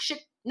if shit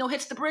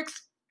hits the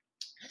bricks.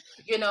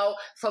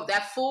 For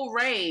that full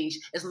range,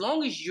 as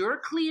long as you're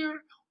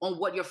clear on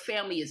what your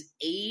family is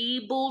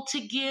able to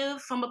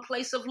give from a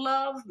place of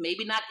love,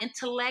 maybe not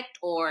intellect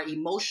or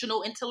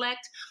emotional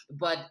intellect,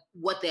 but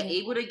what they're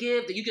able to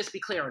give, then you just be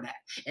clear on that.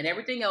 And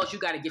everything else you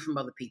got to get from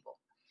other people.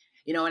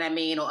 You know what I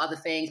mean? Or other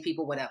things,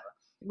 people, whatever.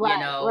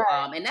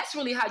 Right. And that's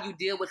really how you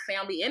deal with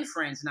family and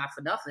friends, not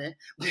for nothing.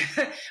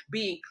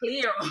 being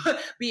clear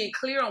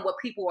on what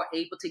people are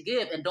able to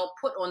give, and don't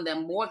put on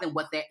them more than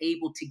what they're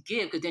able to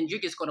give, because then you're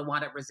just going to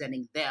wind up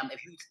resenting them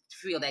if you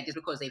feel that just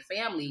because they're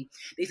family,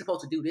 they're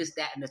supposed to do this,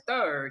 that, and the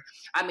third.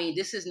 I mean,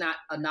 this is not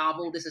a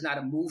novel. This is not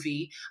a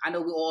movie. I know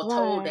we're all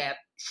told that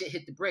shit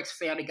hit the bricks,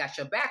 family got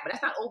your back, but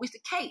that's not always the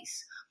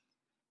case.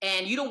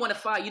 And you don't want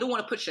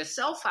to put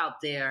yourself out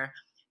there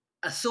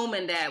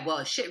assuming that, well,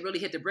 if shit really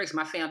hit the bricks,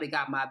 my family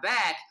got my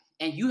back,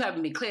 and you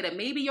haven't been clear that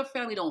maybe your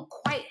family don't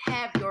quite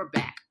have your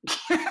back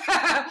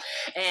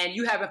and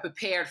you haven't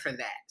prepared for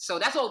that. So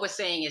that's what we're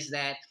saying, is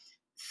that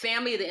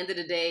family, at the end of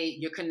the day,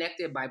 you're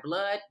connected by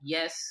blood,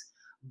 yes,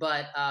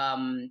 but at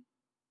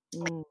the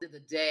end of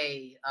the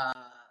day,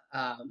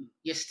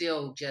 you're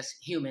still just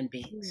human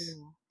beings.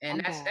 And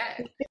that's that.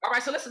 All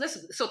right, so listen.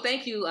 So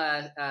thank you,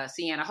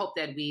 Cian. I hope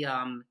that we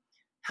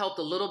helped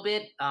a little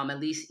bit, at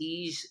least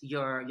ease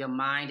your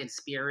mind and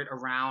spirit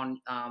around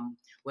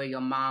where your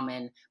mom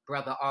and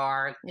brother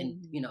are,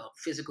 and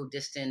physical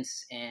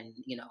distance, and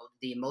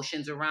the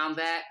emotions around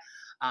that.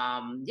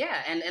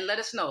 And let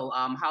us know.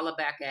 Holla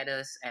back at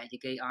us at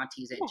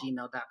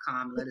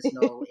yourgayaunties@gmail.com. Let us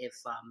know if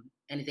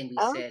anything we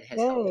said has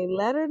helped.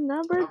 Letter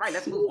number 2. All right,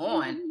 let's move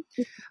on.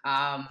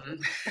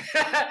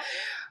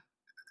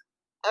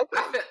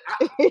 Okay.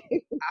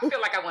 I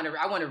feel like I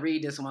want to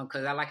read this one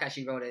because I like how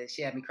she wrote it.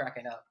 She had me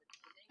cracking up.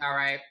 All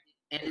right.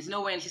 And there's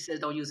no way she says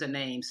don't use her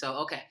name. So,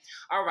 okay.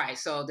 All right.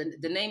 So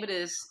the name of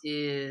this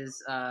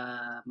is,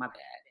 my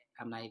bad.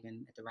 I'm not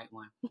even at the right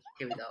one.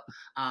 Here we go.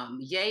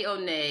 Yay or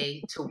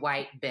nay to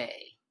White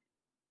Bay.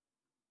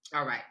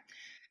 All right.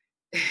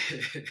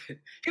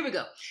 Here we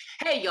go.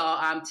 Hey, y'all.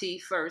 I'm T.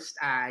 First,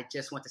 I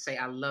just want to say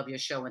I love your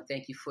show and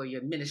thank you for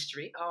your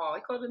ministry. Oh, I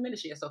call it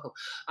ministry. That's so cool.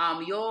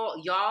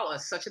 Y'all are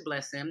such a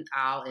blessing.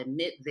 I'll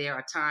admit there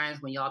are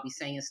times when y'all be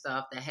saying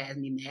stuff that has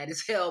me mad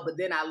as hell, but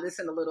then I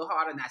listen a little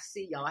harder and I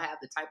see y'all have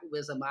the type of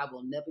wisdom I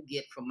will never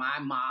get from my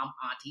mom,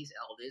 aunties,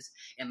 elders,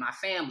 and my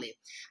family.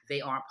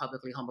 They aren't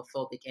publicly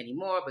homophobic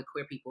anymore, but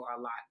queer people are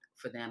a lot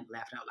for them,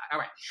 laughing out loud. All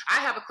right.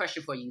 I have a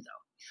question for you,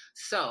 though.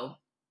 So,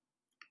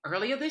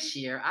 earlier this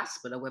year, I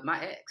split up with my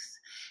ex.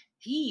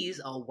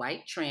 He's a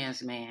white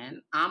trans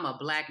man. I'm a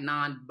black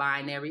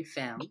non-binary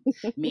femme,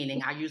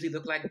 meaning I usually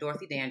look like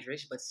Dorothy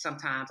Dandridge, but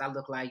sometimes I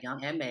look like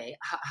young M.A.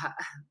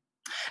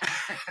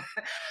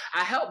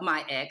 I helped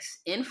my ex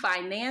and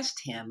financed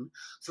him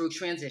through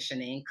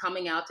transitioning,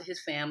 coming out to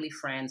his family,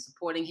 friends,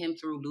 supporting him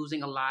through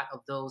losing a lot of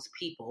those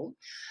people,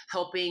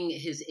 helping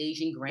his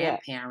aging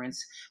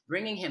grandparents,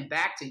 bringing him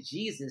back to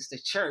Jesus, the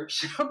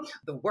church,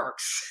 the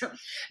works.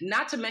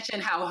 Not to mention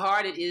how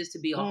hard it is to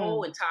be a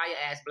whole entire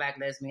ass black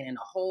lesbian in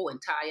a whole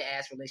entire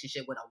ass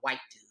relationship with a white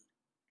dude.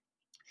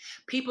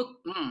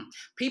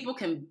 People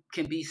can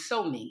be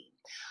so mean.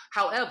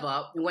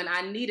 However, when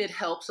I needed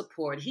help,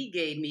 support, he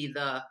gave me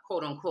the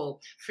quote unquote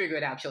figure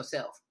it out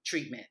yourself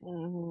treatment.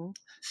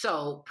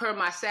 So per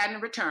my Saturn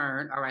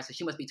return, all right, so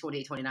she must be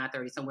 28, 29,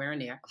 30, somewhere in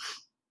there.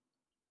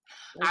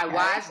 Okay. I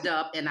wised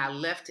up and I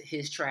left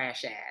his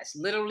trash ass,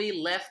 literally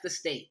left the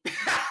state,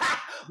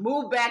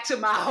 moved back to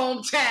my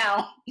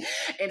hometown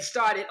and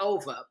started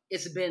over.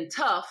 It's been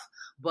tough,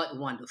 but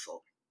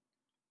wonderful.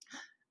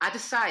 I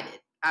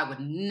decided I would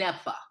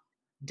never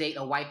date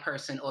a white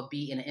person or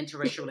be in an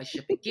interracial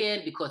relationship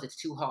again because it's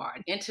too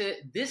hard. Enter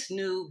this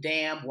new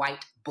damn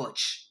white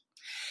butch.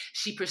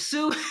 She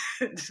pursued,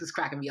 this is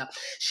cracking me up.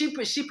 She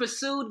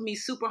pursued me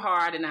super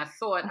hard and I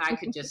thought I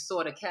could just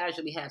sort of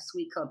casually have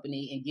sweet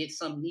company and get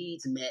some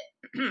needs met.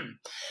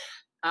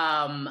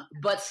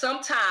 But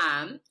some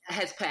time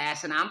has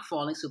passed and I'm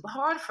falling super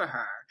hard for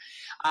her.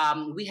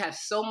 We have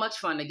so much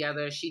fun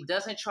together. She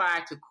doesn't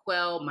try to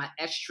quell my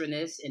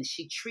extraness and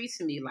she treats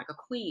me like a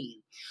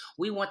queen.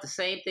 We want the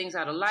same things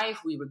out of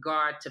life with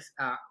regard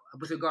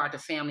to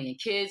family and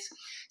kids.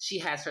 She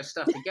has her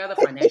stuff together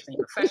financially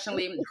and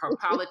professionally. Her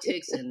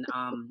politics and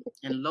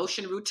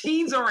lotion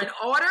routines are in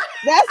order.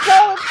 That's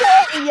so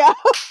important, yo.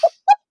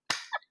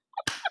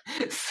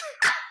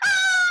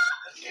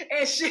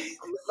 And she,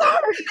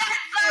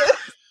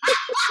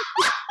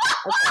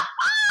 Okay.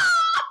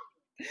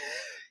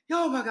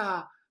 Oh my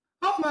God.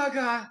 Oh my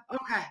God.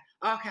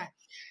 Okay.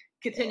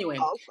 Continuing.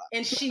 Awesome.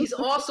 And she's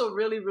also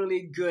really,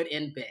 really good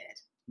in bed.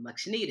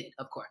 Much needed,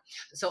 of course.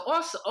 So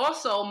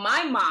also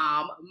my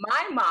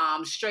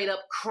mom straight up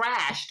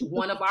crashed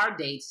one of our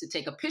dates to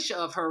take a picture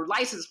of her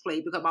license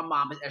plate because my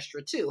mom is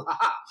extra too.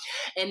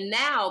 And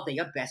now they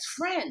are best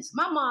friends.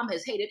 My mom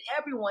has hated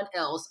everyone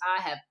else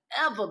I have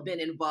ever been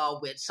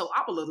involved with, so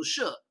I'm a little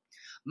shook.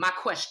 My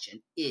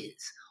question is,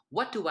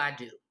 what do I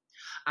do?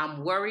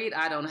 I'm worried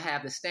I don't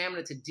have the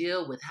stamina to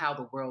deal with how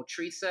the world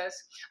treats us.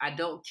 I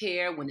don't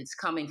care when it's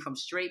coming from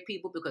straight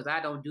people because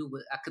I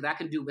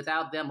can do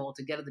without them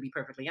altogether, to be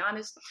perfectly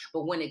honest.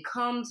 But when it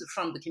comes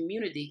from the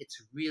community,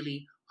 it's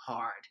really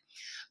hard.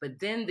 But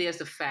then there's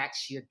the fact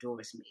she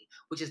adores me,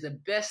 which is the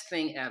best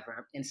thing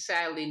ever and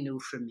sadly new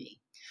for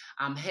me.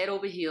 I'm head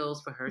over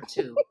heels for her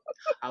too.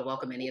 I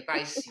welcome any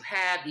advice you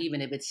have,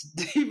 even if it's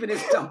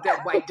dump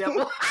that white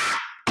devil.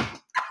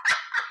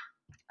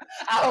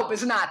 I hope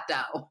it's not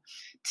though.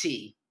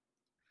 T.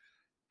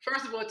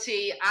 First of all,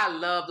 T, I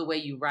love the way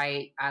you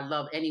write. I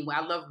love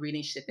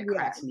reading shit that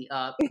cracks me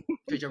up.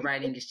 Because your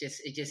writing is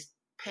it just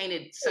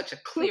painted such a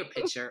clear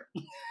picture,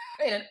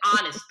 and an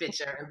honest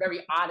picture, a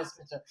very honest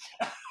picture.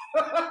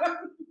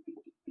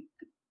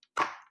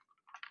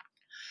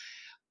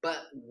 But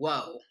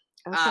whoa,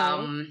 Okay.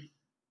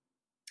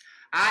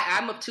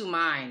 I'm of two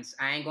minds.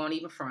 I ain't gonna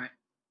even front.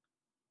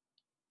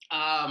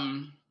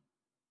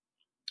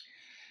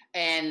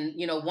 And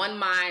one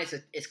mind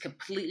is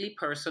completely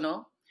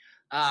personal.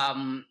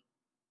 I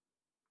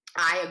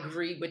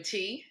agree with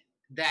T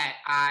that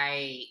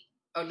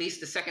at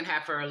least the second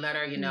half of her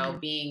letter,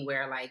 being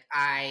where like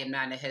I am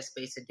not in a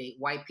headspace to date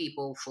white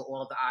people for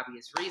all the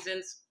obvious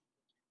reasons.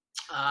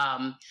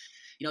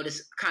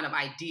 This kind of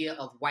idea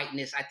of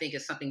whiteness, I think,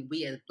 is something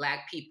we as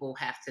Black people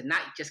have to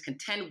not just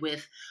contend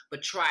with,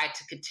 but try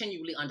to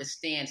continually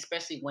understand,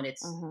 especially when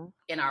it's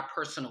in our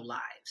personal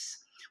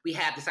lives. We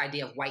have this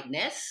idea of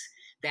whiteness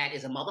that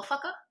is a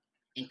motherfucker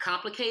and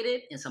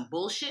complicated and some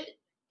bullshit.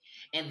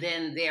 And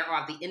then there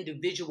are the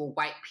individual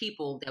white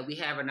people that we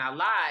have in our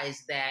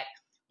lives that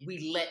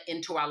we let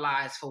into our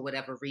lives for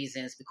whatever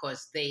reasons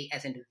because they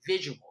as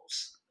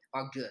individuals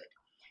are good.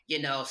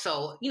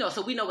 So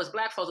we know as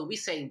Black folks, when we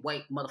say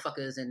white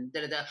motherfuckers and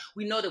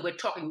we know that we're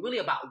talking really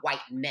about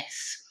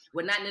whiteness.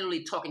 We're not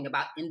literally talking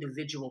about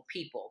individual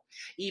people,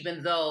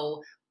 even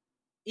though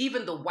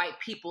even the white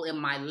people in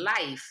my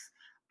life,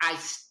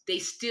 they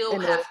still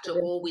have to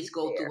always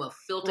go through a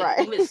filter.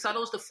 Right. Even as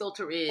subtle as the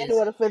filter is, in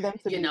order for them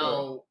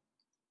to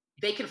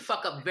they can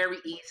fuck up very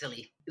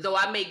easily. Though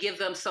I may give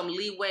them some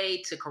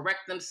leeway to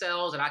correct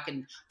themselves, and I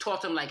can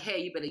talk to them like,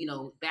 hey, you better,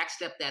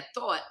 backstep that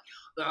thought.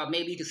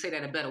 Maybe you can say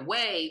that a better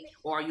way,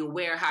 or are you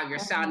aware how you're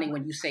sounding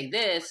when you say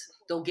this?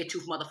 Don't get too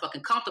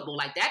motherfucking comfortable,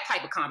 like that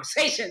type of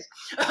conversations.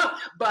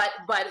 But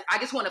I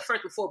just want to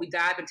first, before we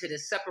dive into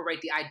this,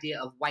 separate the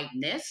idea of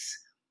whiteness,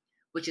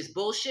 which is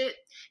bullshit,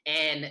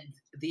 and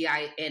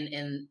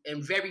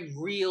and very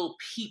real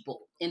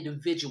people,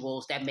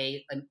 individuals that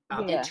may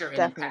enter and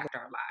impact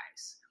our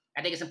lives.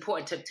 I think it's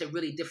important to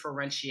really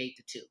differentiate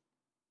the two.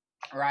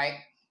 All right.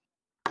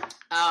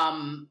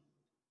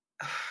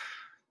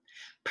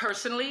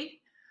 Personally,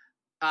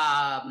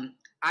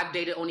 I've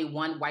dated only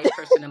one white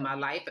person in my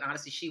life, and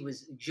honestly, she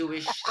was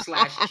Jewish /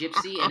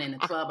 gypsy, and in the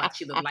club,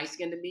 she looked light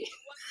skinned to me.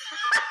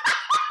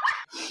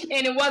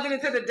 And it wasn't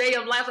until the day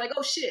of life, like,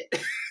 oh shit.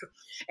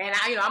 And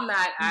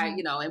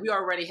and we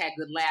already had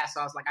good laughs.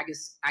 So I was like, I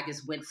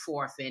just went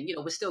forth, and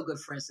we're still good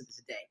friends to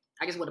this day.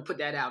 I just want to put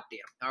that out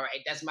there. All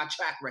right, that's my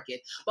track record.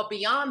 But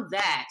beyond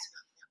that,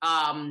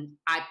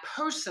 I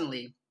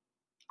personally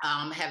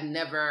I've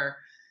never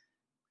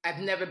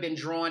been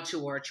drawn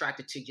to or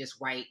attracted to just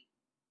white.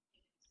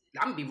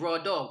 I'm gonna be raw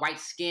dog.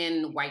 White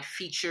skin, white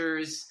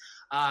features,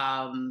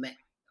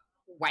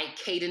 white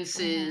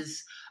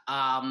cadences.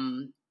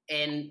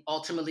 And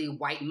ultimately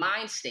white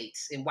mind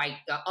states and white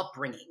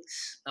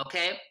upbringings,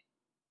 okay?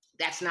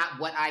 That's not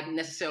what I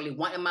necessarily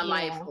want in my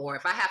life. Or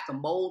if I have to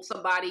mold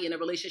somebody in a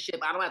relationship,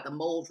 I don't have to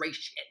mold race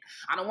shit.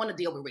 I don't want to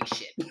deal with race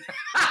shit.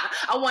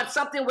 I want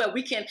something where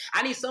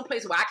I need some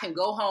place where I can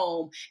go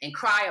home and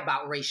cry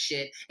about race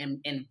shit and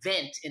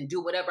vent and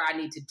do whatever I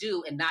need to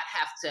do and not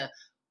have to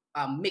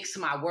mix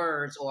my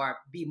words or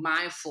be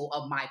mindful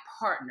of my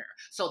partner.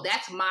 So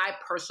that's my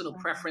personal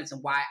preference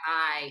and why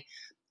I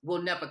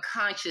will never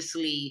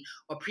consciously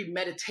or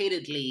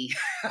premeditatedly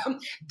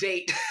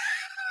date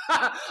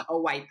a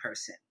white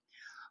person.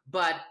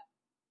 But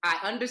I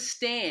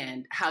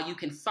understand how you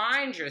can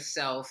find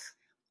yourself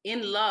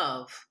in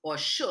love or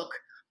shook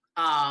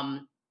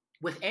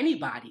with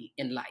anybody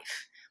in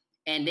life.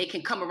 And they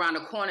can come around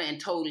the corner and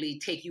totally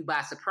take you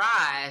by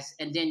surprise.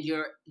 And then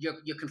you're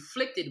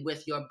conflicted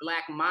with your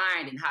Black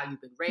mind and how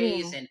you've been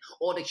raised and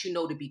all that you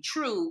know to be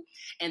true.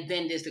 And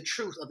then there's the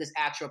truth of this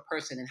actual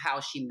person and how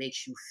she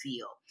makes you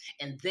feel.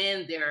 And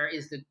then there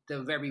is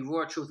the very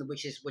raw truth,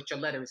 which is what your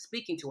letter is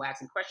speaking to,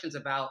 asking questions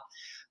about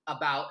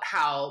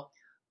how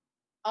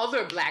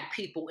other Black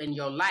people in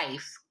your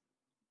life,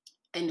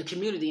 in the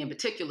community in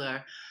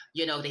particular,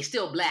 they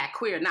still black,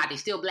 queer or not, they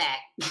still black,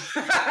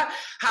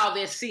 how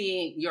they're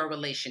seeing your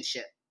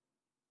relationship.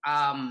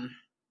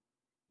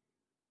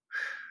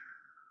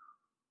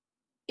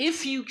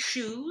 If you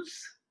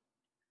choose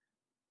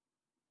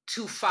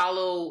to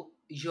follow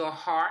your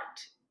heart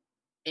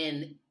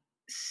and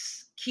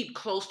keep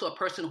close to a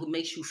person who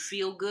makes you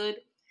feel good,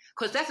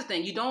 because that's the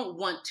thing, you don't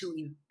want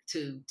to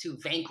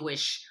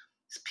vanquish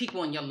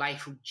people in your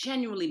life who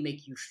genuinely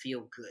make you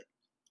feel good.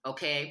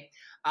 Okay,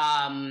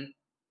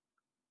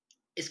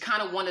 it's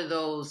kind of one of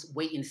those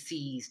wait and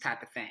sees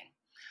type of thing.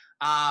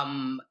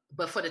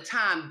 But for the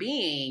time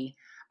being,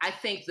 I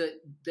think that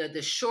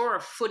the surer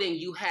footing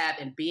you have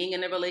in being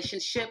in a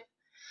relationship,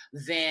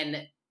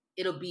 then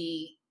it'll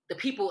be the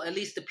people, at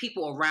least the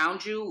people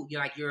around you,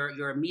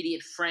 your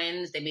immediate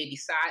friends. They may be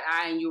side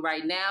eyeing you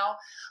right now,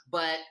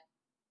 but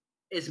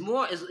it's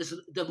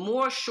the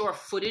more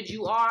sure-footed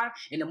you are,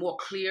 and the more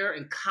clear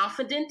and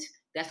confident.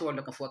 That's what we're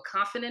looking for.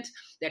 Confident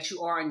that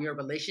you are in your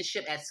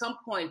relationship. At some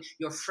point,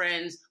 your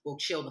friends will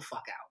chill the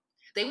fuck out.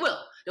 They will.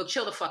 They'll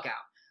chill the fuck out.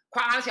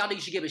 Quite honestly, I don't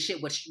think you should give a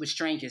shit what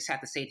strangers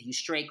have to say to you,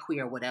 straight,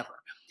 queer, whatever.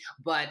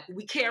 But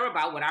we care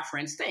about what our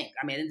friends think.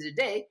 I mean, at the end of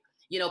the day,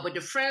 but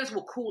the friends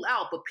will cool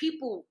out. But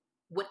people,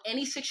 with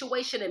any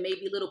situation that may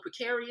be a little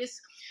precarious,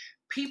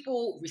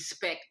 people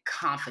respect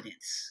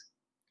confidence.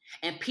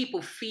 And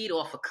people feed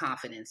off of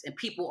confidence, and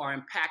people are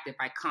impacted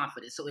by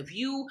confidence. So if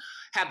you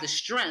have the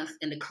strength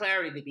and the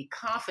clarity to be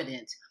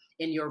confident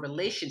in your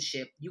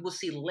relationship, you will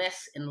see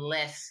less and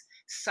less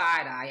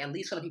side eye, at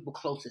least from the people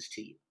closest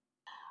to you.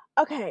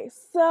 Okay,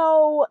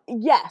 so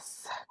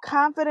yes,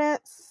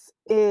 confidence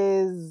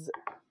is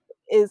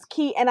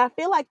key, and I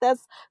feel like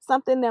that's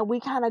something that we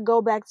kind of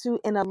go back to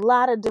in a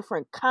lot of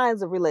different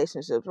kinds of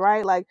relationships,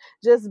 right? Like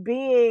just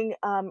being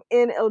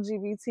in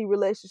LGBT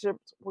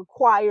relationships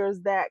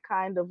requires that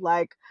kind of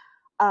like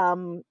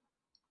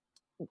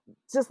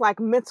just like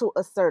mental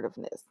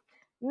assertiveness.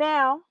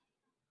 Now,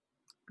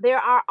 there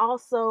are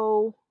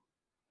also,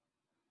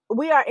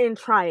 we are in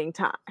trying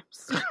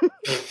times.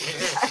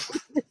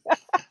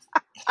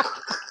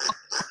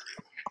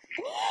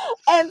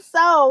 And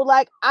so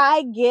like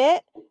I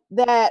get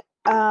that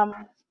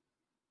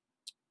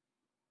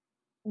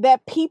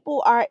that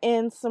people are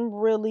in some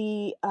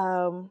really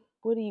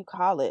what do you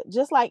call it?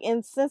 Just like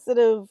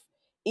insensitive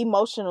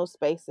emotional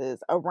spaces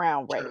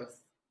around race. True.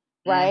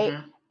 Right?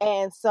 Mm-hmm.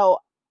 And so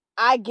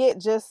I get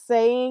just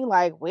saying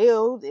like,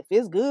 well, if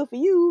it's good for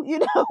you,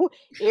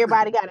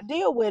 everybody got to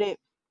deal with it,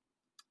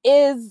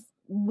 is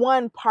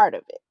one part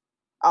of it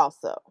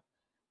also.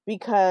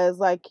 Because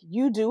like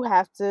you do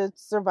have to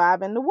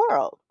survive in the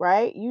world,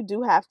 right? You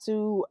do have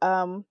to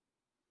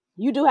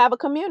you do have a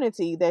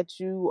community that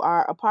you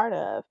are a part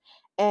of.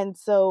 And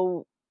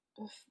so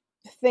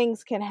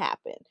things can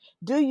happen.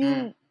 Do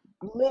you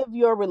live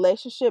your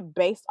relationship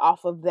based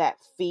off of that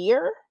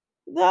fear,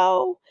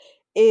 though?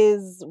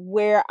 Is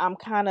where I'm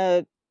kind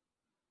of,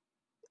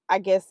 I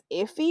guess,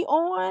 iffy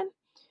on,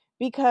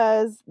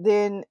 because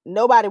then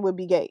nobody would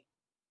be gay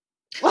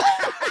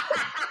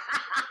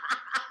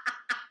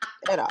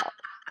at all.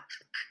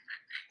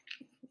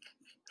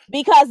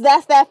 Because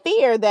that's that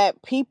fear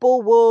that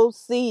people will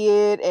see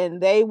it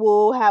and they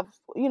will have,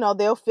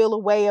 they'll feel a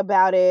way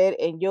about it,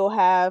 and you'll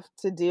have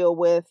to deal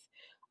with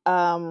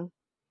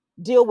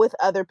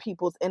other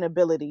people's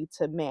inability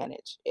to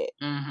manage it.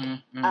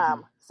 Mm-hmm,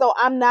 mm-hmm. So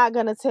I'm not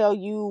going to tell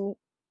you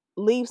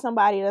leave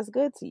somebody that's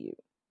good to you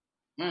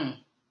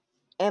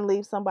and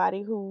leave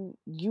somebody who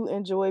you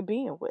enjoy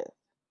being with.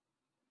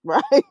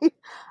 Right?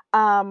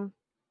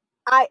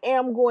 I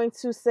am going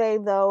to say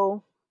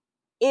though,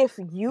 if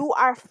you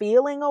are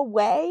feeling a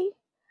way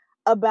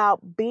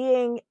about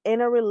being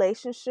in a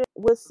relationship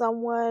with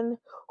someone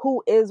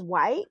who is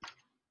white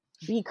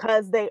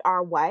because they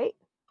are white,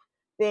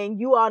 then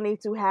you all need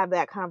to have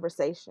that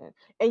conversation,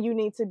 and you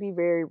need to be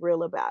very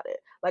real about it.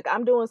 Like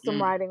I'm doing some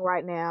writing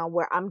right now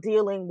where I'm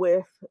dealing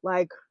with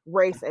like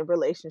race and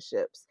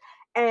relationships,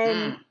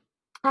 and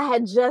I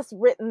had just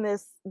written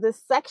this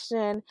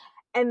section,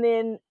 and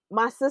then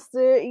my sister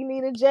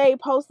Enita J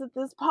posted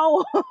this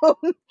poem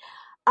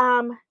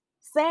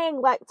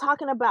saying, like,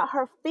 talking about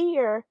her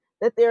fear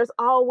that there's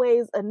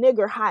always a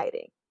nigger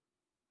hiding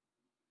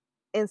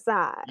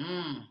inside.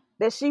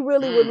 That she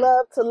really would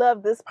love to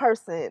love this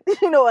person,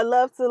 or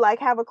love to like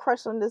have a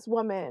crush on this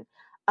woman.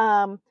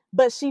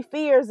 But she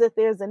fears that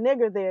there's a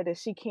nigger there that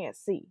she can't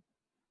see.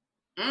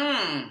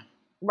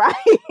 Right?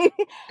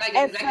 Like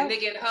a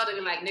nigga in her to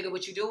be like, nigga,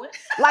 what you doing?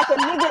 Like a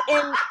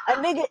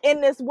nigga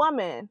in this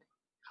woman.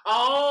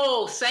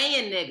 Oh,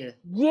 saying nigga.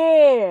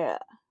 Yeah.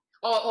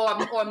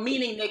 Or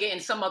meaning nigga in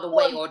some other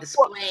way, or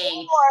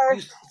displaying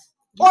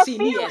you see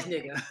me as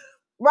nigga.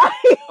 Right.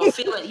 Or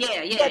feeling,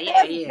 yeah.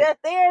 That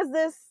there's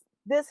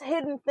this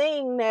hidden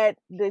thing that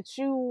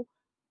you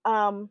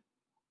are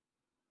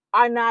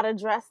not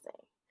addressing.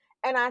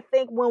 And I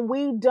think when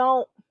we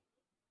don't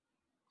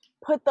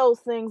put those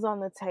things on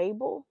the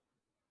table,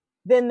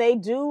 then they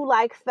do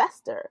like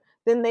fester.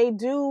 Then they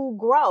do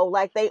grow.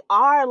 Like they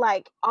are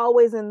like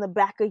always in the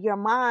back of your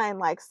mind,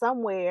 like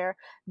somewhere,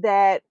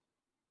 that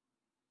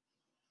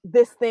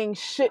this thing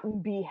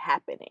shouldn't be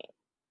happening.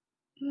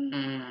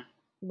 Mm.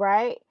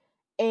 Right?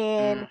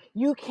 And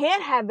you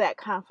can't have that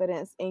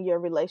confidence in your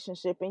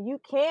relationship, and you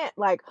can't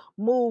like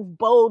move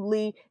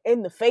boldly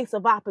in the face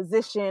of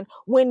opposition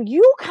when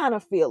you kind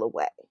of feel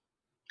away.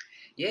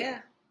 Yeah,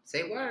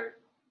 say word.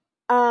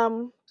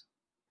 And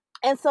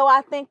so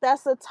I think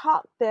that's a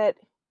talk that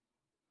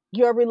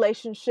your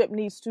relationship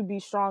needs to be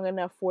strong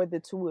enough for the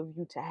two of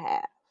you to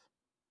have.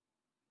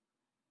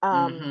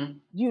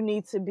 You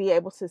need to be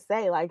able to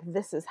say, like,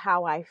 this is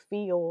how I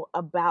feel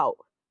about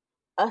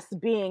us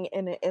being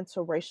in an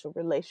interracial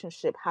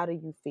relationship. How do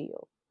you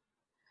feel?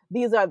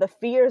 These are the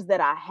fears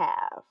that I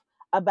have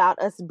about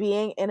us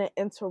being in an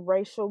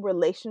interracial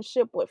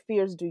relationship. What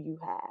fears do you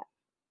have?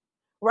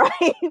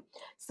 Right?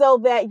 So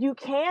that you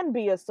can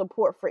be a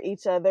support for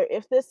each other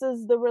if this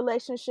is the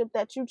relationship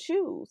that you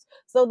choose,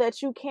 so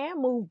that you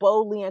can move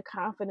boldly and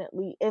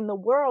confidently in the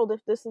world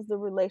if this is the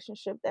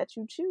relationship that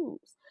you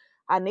choose.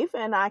 Hanifa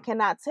and I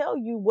cannot tell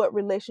you what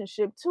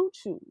relationship to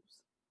choose,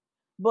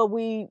 but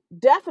we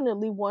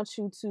definitely want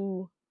you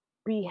to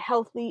be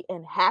healthy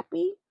and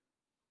happy,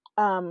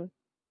 and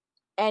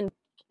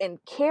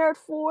cared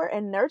for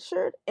and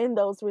nurtured in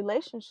those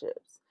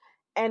relationships.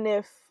 And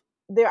if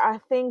there are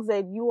things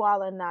that you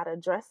all are not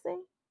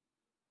addressing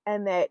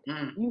and that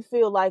you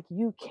feel like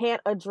you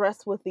can't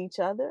address with each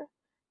other,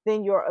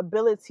 then your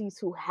ability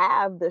to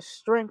have the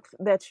strength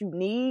that you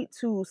need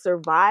to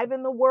survive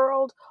in the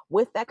world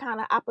with that kind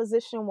of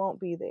opposition won't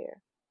be there.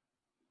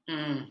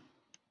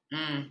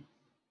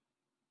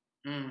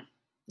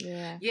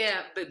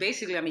 Yeah, but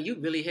basically, I mean, you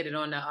really hit it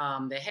on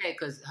the head,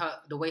 because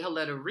the way her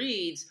letter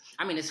reads,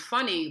 I mean, it's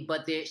funny,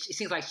 but it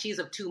seems like she's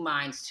of two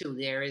minds too.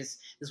 There is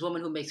this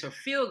woman who makes her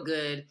feel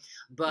good,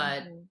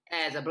 but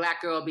as a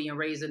black girl being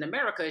raised in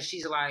America,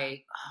 she's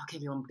like, oh, I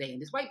can't be on dating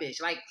this white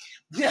bitch. Like,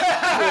 you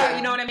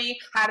know what I mean?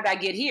 How did I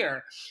get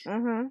here?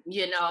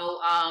 You know,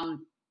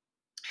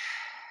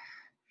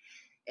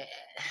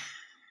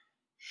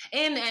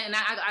 and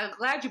I'm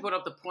glad you brought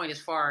up the point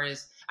as far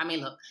as, I mean,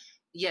 look.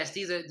 Yes,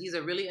 these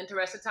are really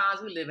interesting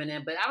times we're living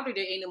in, but I don't think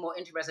they're any more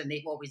interesting than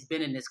they've always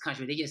been in this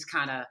country. They just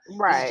kind of,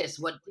 this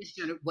is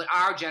just what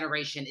our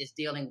generation is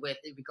dealing with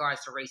in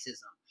regards to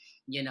racism.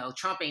 You know,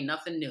 Trump ain't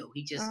nothing new.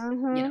 He just, you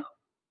know,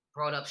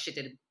 brought up shit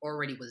that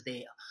already was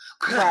there.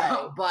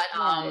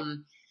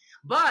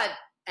 But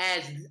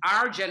as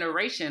our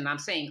generation, I'm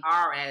saying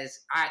as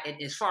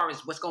far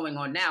as what's going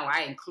on now,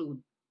 I include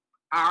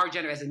our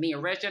generation, me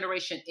and Red's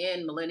generation,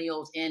 and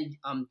millennials, and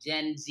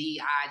Gen Z,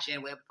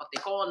 Gen, whatever the fuck they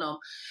call them,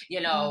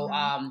 you know,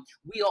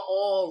 we are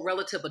all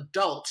relative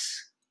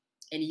adults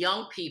and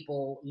young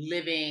people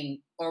living,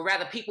 or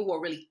rather people who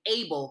are really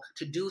able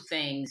to do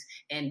things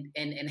and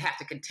have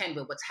to contend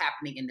with what's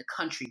happening in the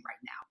country right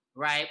now,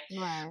 right?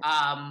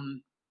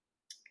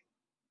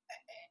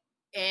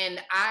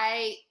 And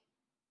I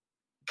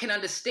can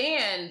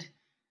understand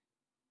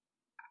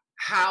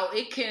how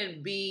it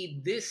can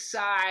be this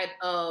side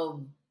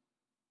of,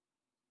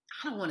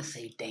 I don't want to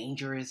say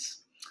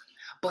dangerous,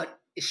 but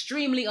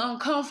extremely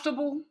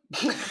uncomfortable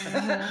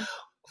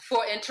for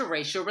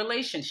interracial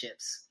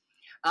relationships.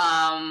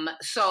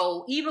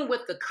 So even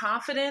with the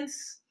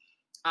confidence,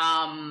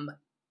 I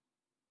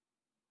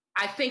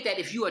think that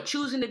if you are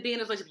choosing to be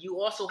in a relationship,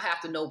 you also have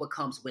to know what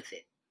comes with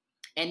it.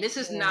 And this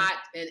is not,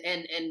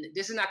 and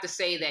this is not to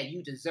say that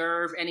you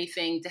deserve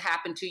anything to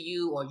happen to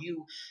you, or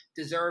you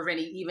deserve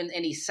even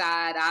any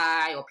side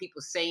eye or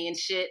people saying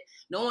shit.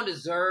 No one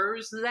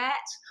deserves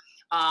that.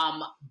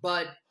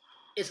 But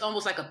it's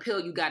almost like a pill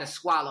you got to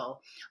swallow,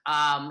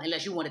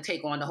 unless you want to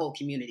take on the whole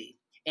community.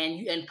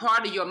 And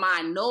part of your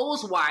mind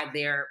knows why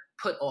they're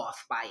put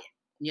off by it.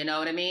 You know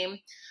what I mean?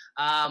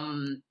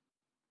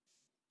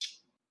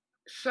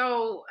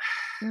 So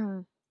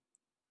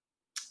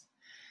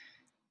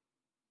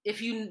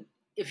if you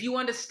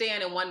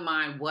understand in one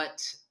mind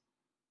what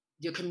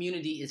your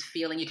community is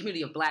feeling, your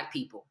community of Black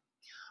people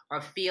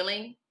are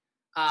feeling,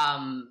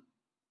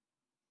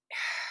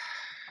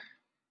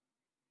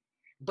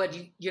 but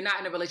you're not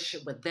in a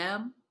relationship with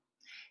them,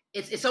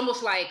 it's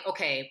almost like,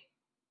 okay,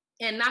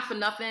 and not for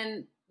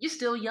nothing, you're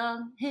still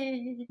young.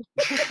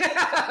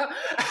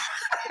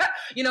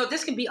 You know,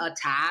 this can be a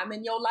time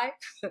in your life.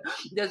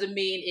 Doesn't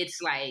mean it's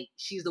like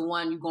she's the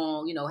one you're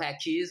going, you know, have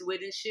kids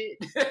with and shit.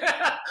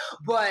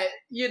 But,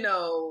 you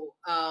know,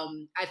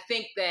 I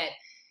think that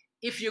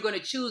if you're going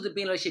to choose to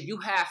be in a relationship, you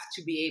have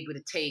to be able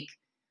to take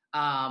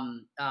the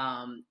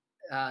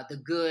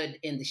good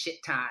in the shit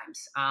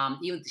times.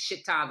 Even the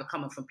shit times are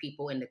coming from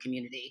people in the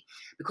community,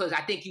 because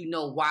I think you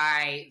know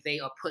why they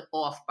are put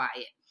off by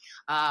it.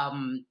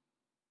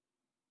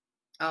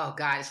 Oh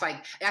God, it's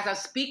like, as I'm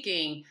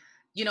speaking,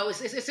 you know,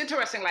 it's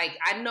interesting. Like,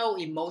 I know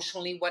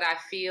emotionally what I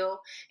feel,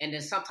 and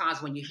then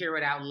sometimes when you hear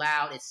it out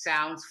loud, it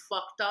sounds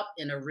fucked up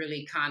in a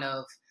really kind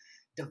of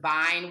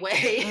divine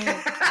way.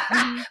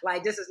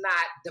 Like, this is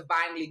not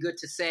divinely good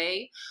to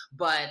say,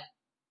 but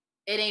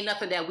it ain't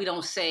nothing that we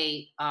don't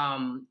say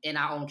in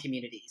our own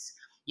communities.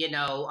 and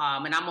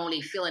I'm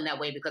only feeling that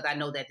way because I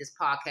know that this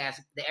podcast,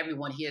 that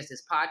everyone hears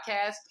this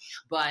podcast.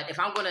 But if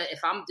I'm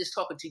just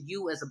talking to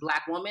you as a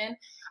Black woman,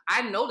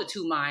 I know the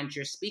two minds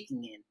you're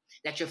speaking in,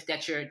 that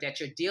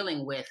you're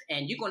dealing with,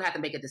 and you're gonna have to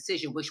make a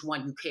decision which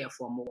one you care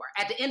for more.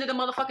 At the end of the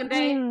motherfucking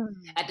day,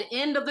 at the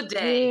end of the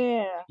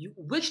day,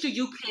 which do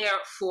you care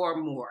for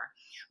more?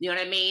 You know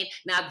what I mean?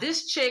 Now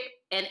this chick,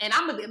 and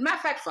I'm a matter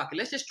of fact, fuck it,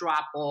 let's just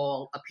drop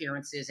all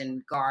appearances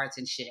and guards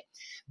and shit.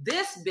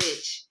 This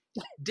bitch,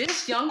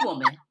 this young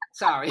woman,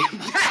 sorry,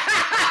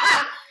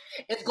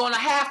 is gonna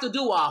have to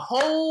do a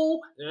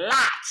whole lot,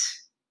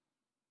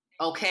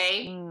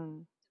 okay,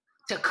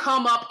 to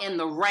come up in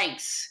the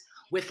ranks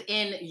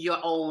within your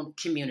own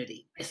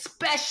community,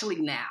 especially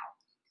now.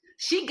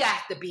 She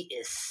got to be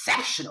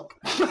exceptional.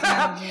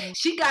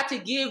 She got to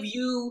give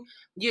you,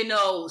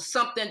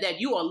 something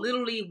that you are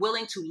literally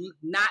willing to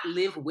not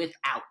live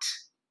without.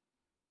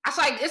 I was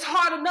like, it's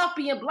hard enough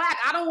being Black.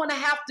 I don't want to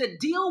have to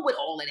deal with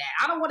all of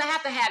that. I don't want to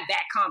have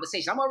that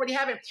conversation. I'm already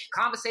having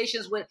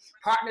conversations with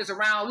partners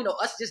around,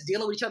 us just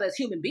dealing with each other as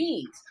human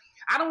beings.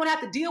 I don't want to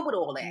have to deal with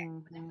all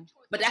that.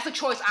 But that's a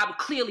choice I've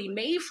clearly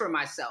made for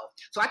myself.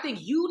 So I think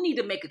you need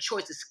to make a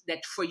choice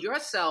that for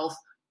yourself,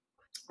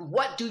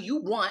 what do you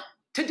want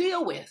to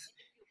deal with?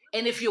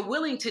 And if you're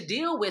willing to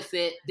deal with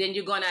it, then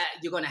you're gonna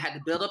have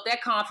to build up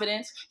that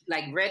confidence.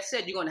 Like Red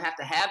said, you're gonna have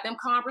to have them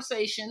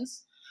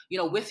conversations,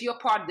 with your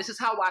partner. This is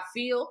how I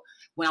feel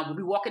when I will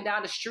be walking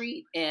down the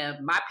street and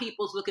my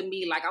people's look at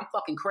me like I'm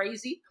fucking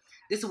crazy.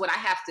 This is what I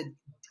have to,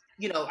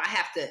 I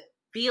have to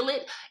feel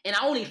it, and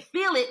I only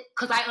feel it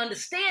because I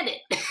understand it.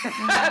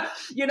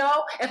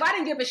 If I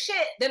didn't give a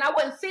shit, then I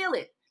wouldn't feel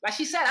it. Like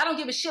she said, I don't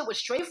give a shit what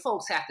straight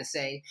folks have to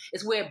say.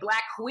 It's where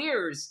Black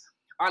queers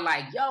are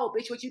like, yo,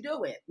 bitch, what you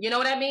doing? You know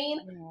what I mean?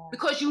 Yeah.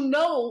 Because you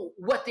know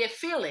what they're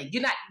feeling.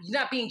 You're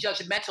not being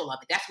judgmental of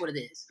it. That's what it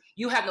is.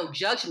 You have no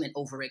judgment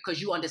over it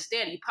because you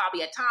understand it. You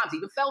probably at times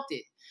even felt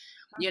it.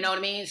 You know what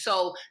I mean?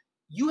 So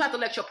you have to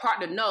let your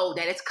partner know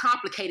that it's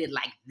complicated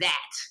like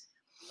that.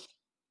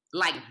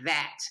 Like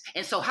that.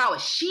 And so how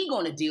is she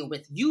going to deal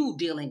with you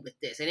dealing with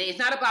this? And it's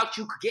not about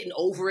you getting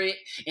over it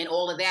and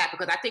all of that,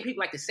 because I think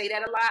people like to say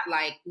that a lot.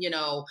 Like,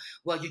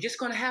 well, you're just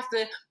going to have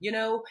to,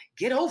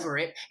 get over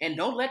it and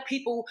don't let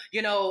people,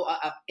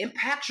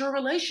 impact your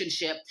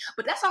relationship.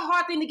 But that's a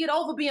hard thing to get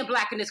over, being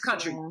Black in this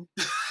country.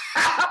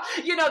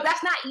 Yeah.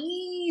 That's not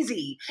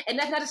easy. And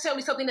that's not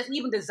necessarily something that's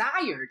even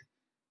desired.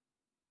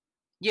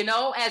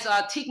 As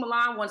Teak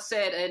Milan once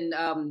said, and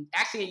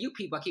actually, you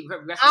people, I keep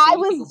referencing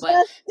you people,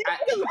 but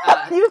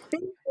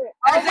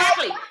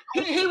exactly,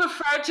 he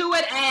referred to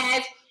it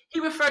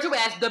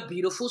as the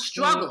beautiful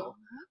struggle,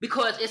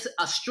 because it's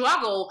a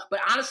struggle.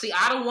 But honestly,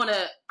 I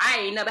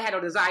ain't never had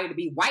a desire to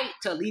be white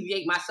to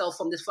alleviate myself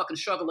from this fucking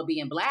struggle of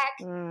being Black.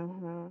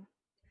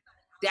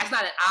 That's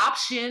not an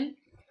option,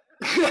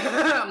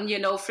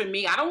 for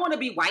me. I don't want to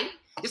be white,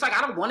 just like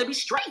I don't want to be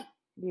straight.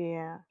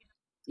 Yeah.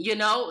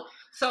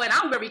 So, and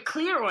I'm very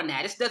clear on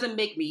that. This doesn't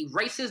make me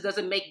racist,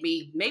 doesn't make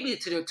me, maybe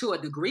to a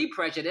degree,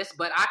 prejudice,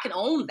 but I can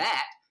own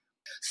that.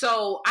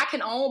 So I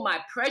can own my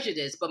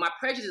prejudice, but my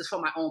prejudice is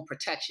for my own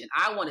protection.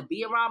 I want to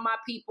be around my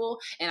people,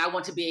 and I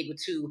want to be able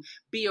to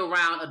be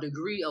around a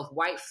degree of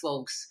white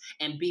folks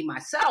and be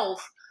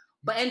myself.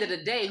 But end of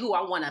the day, who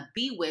I want to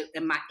be with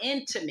in my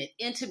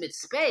intimate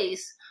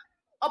space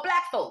are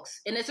Black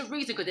folks. And there's a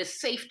reason, because there's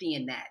safety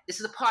in that. This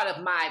is a part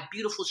of my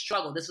beautiful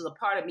struggle. This is a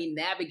part of me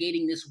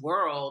navigating this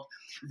world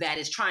that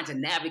is trying to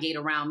navigate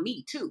around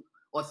me too,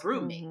 or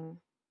through me.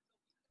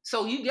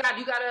 So you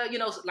gotta,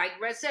 like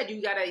Red said,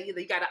 you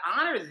gotta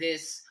honor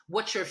this,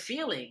 what you're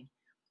feeling,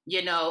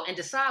 and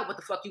decide what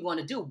the fuck you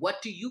want to do.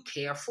 What do you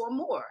care for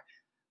more?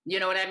 You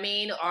know what I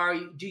mean? Or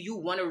do you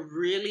want to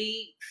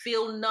really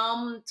feel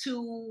numb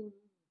to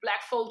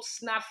Black folks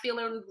not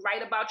feeling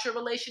right about your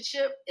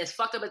relationship? As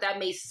fucked up as that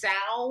may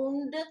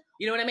sound,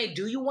 you know what I mean?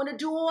 Do you want to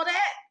do all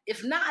that?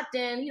 If not,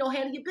 then,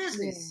 handle your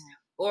business.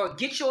 Or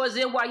get yours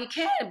in while you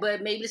can,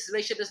 but maybe this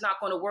relationship is not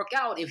going to work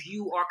out if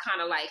you are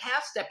kind of like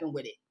half-stepping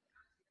with it.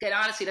 And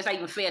honestly, that's not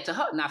even fair to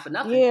her, not for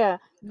nothing. Yeah,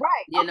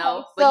 right. You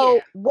know? So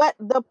what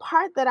the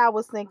part that I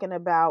was thinking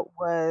about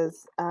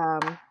was,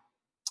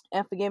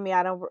 and forgive me,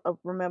 I don't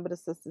remember the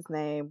sister's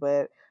name,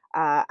 but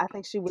I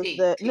think she was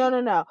the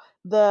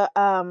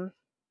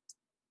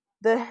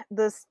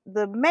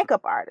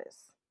makeup artist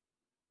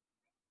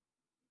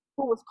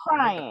who was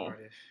crying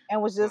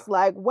and was just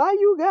like, why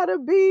you gotta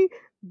be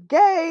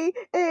gay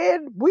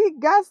and we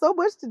got so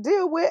much to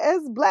deal with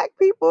as Black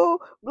people.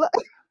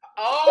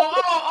 Nah.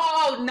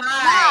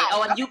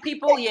 Oh, and you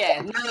people,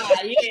 yeah.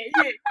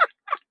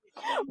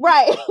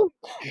 Right.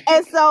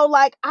 And so,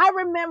 like, I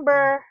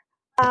remember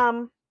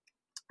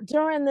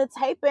during the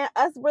taping,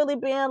 us really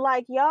being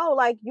like, yo,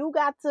 like, you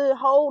got to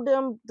hold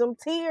them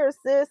tears,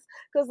 sis,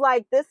 because,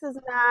 like, this is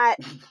not,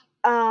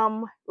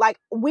 like,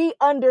 we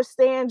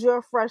understand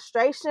your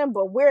frustration,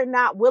 but we're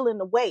not willing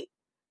to wait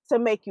to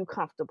make you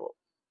comfortable,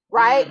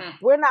 right?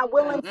 We're not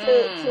willing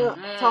to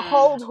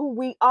hold who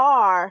we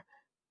are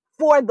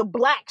for the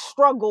Black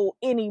struggle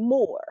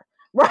anymore,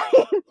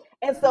 right?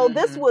 And so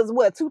this was,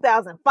 what,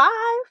 2005?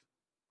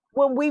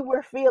 when we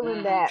were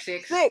feeling that.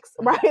 6. 6,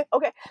 right?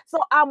 Okay. So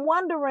I'm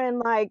wondering,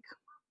 like,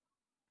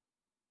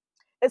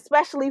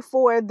 especially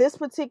for this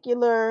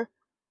particular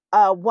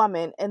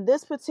woman and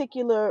this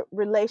particular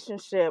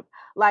relationship,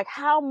 like,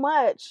 how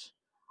much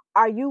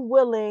are you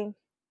willing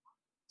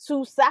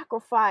to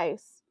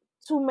sacrifice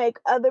to make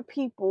other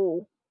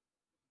people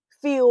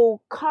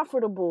feel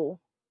comfortable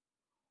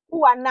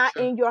who are not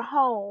True. in your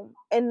home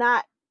and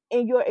not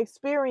in your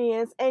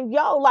experience? And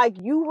yo, like,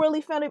 you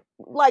really finna,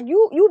 like,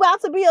 you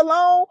about to be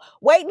alone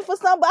waiting for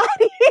somebody,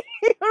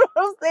 you know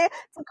what I'm saying,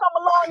 to come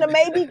along to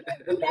maybe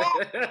give you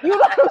that, you know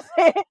what I'm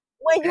saying,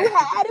 when you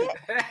had it,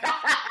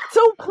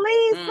 to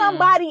please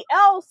somebody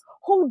else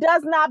who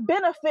does not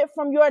benefit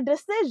from your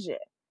decision.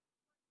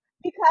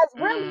 Because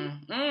really,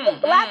 the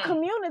Black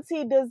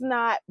community does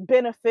not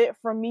benefit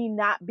from me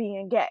not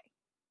being gay.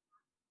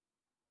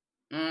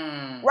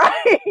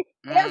 Right?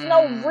 There's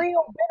no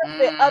real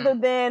benefit other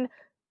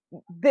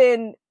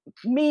than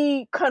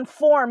me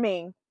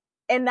conforming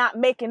and not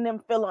making them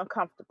feel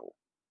uncomfortable.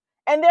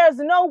 And there's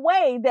no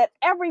way that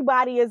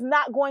everybody is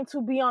not going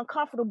to be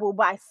uncomfortable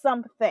by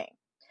something.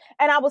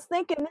 And I was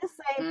thinking this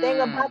same thing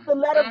about the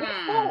letter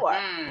before.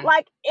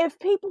 Like, if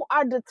people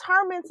are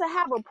determined to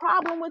have a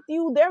problem with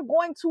you, they're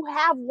going to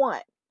have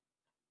one.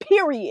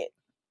 Period.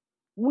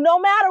 No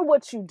matter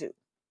what you do.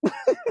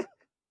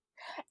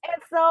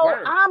 And so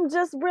Word. I'm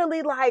just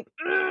really like,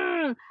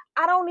 I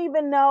don't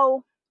even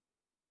know.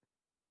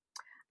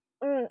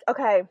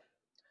 Okay.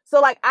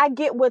 So, like, I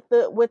get what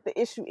the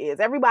issue is.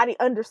 Everybody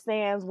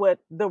understands what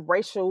the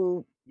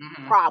racial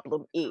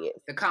problem is.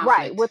 The conflict.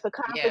 Right. What the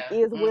conflict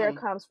is, where it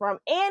comes from,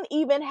 and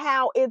even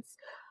how it's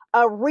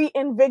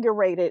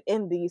reinvigorated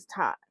in these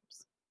times.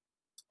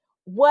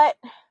 What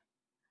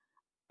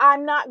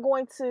I'm not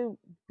going to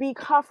be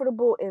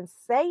comfortable in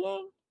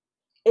saying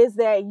is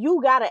that you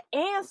got to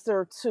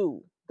answer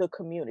to the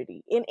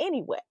community in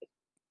any way.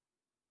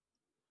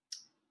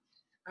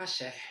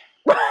 Ashe.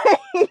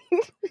 Right.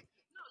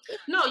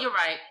 No, you're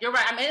right. You're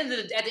right. I mean,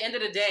 at the end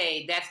of the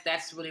day,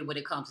 that's really what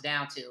it comes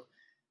down to.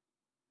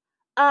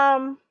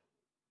 And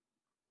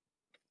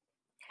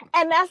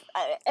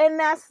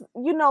that's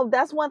you know,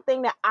 that's one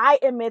thing that I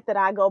admit that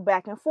I go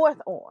back and forth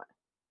on,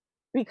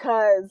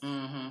 because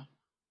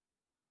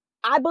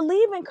I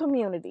believe in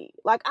community.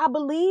 Like, I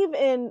believe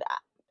in,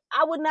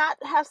 I would not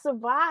have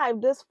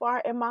survived this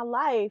far in my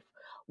life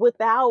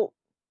without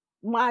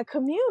my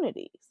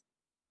communities.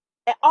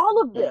 And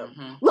all of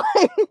them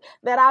like,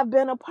 that I've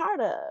been a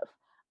part of.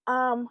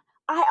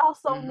 I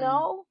also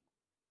know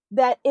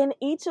that in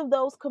each of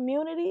those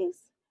communities,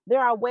 there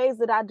are ways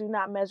that I do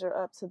not measure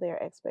up to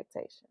their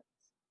expectations.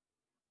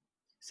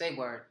 Say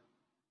word.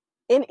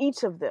 In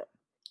each of them.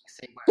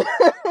 Say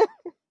word.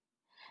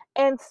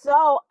 And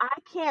so I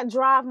can't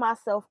drive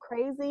myself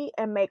crazy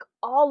and make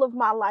all of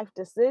my life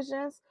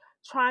decisions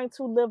trying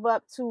to live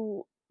up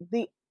to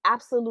the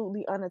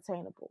absolutely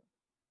unattainable.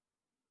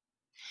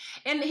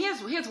 And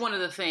here's one of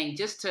the things,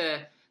 just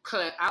to,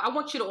 I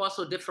want you to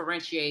also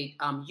differentiate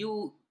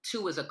you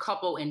two as a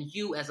couple and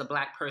you as a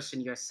Black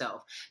person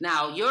yourself.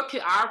 Now,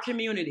 our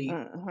community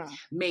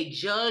may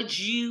judge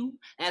you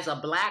as a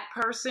Black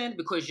person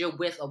because you're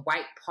with a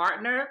white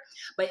partner,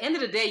 but at the end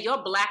of the day,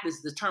 your Blackness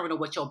is determined on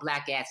what your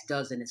Black ass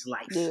does in its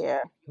life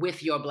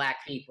with your Black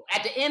people.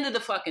 At the end of the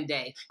fucking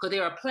day, because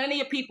there are plenty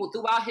of people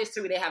throughout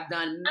history that have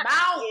done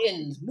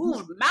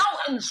moved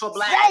mountains for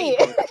Black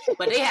people,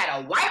 but they had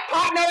a white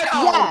partner at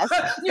home.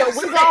 Yes.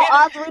 So we go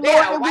Audrey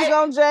Lorde, we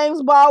go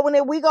James Baldwin,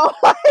 and we go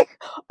like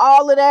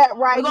all of that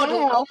right now.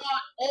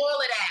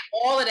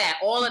 All of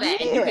that.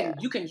 Yeah. And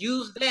you can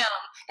use them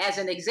as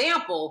an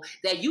example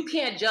that you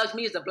can't judge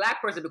me as a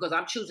Black person because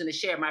I'm choosing to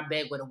share my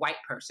bed with a white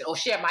person or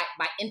share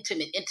my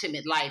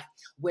intimate life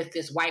with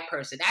this white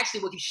person.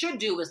 Actually, what you should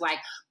do is like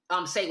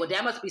say, well,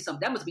 that must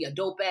be a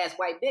dope ass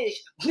white bitch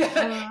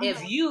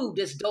if you,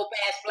 this dope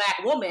ass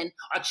Black woman,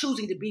 are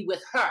choosing to be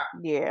with her.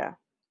 Yeah.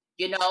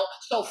 You know,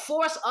 so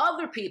force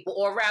other people,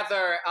 or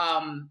rather,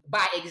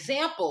 by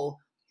example,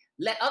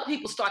 let other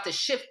people start to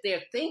shift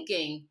their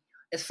thinking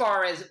as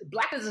far as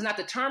Blackness is not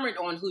determined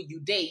on who you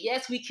date.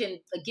 Yes, we can,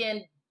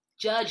 again,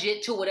 judge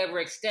it to whatever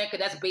extent,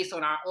 because that's based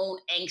on our own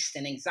angst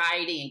and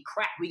anxiety and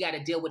crap we got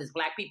to deal with as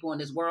Black people in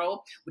this world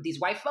with these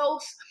white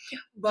folks.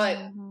 But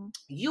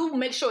you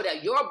make sure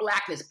that your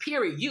Blackness,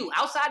 period, you,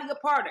 outside of your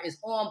partner, is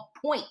on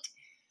point.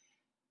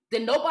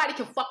 Then nobody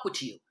can fuck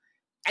with you.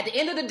 At the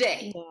end of the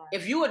day,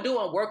 if you are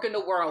doing work in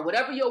the world,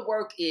 whatever your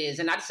work is,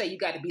 and I just say you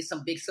got to be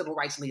some big civil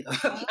rights leader.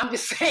 I'm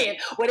just saying,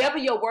 whatever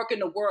your work in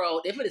the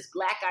world, if it is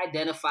Black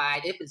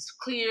identified, if it's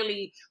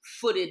clearly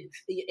footed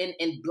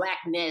in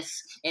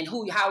Blackness, and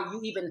how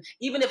you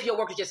even if your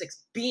work is just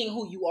being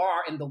who you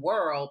are in the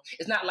world,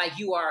 it's not like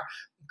you are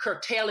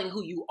curtailing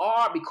who you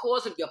are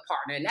because of your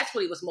partner. And that's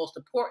really what's most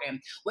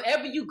important.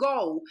 Wherever you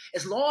go,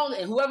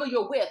 and whoever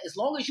you're with, as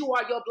long as you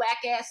are your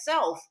Black ass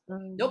self,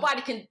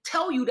 nobody can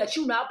tell you that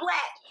you're not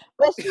Black.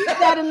 But she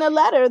said in the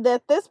letter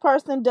that this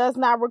person does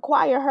not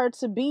require her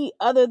to be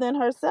other than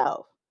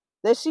herself.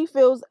 That she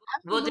feels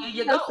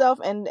absolutely herself,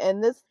 and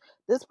this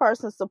this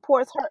person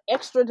supports her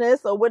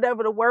extraness or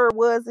whatever the word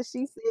was that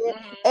she said.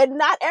 Mhm. And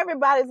not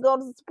everybody's going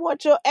to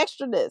support your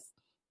extraness.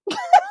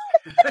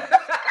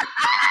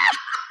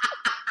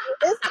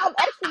 It's some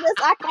extraness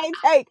I can't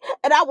take,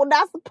 and I will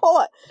not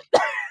support.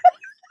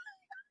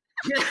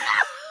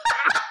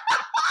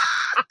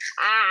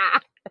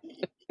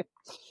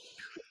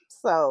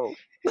 So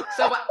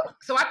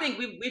I think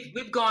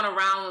we've gone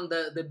around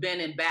the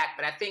bend and back,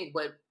 but I think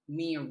what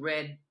me and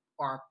Red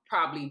are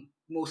probably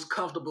most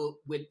comfortable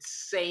with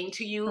saying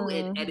to you,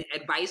 Mhm. and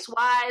advice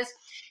wise,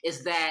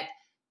 is that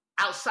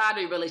outside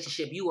of your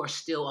relationship, you are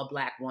still a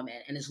Black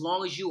woman, and as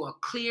long as you are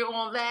clear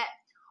on that,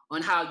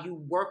 on how you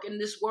work in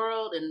this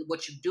world and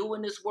what you do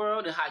in this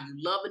world and how you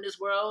love in this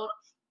world,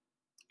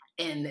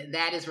 and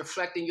that is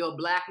reflecting your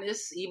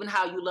Blackness, even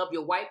how you love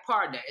your white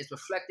partner is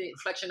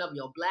reflection of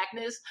your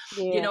Blackness.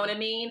 yeah. You know what I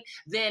mean?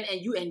 Then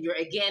you're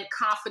again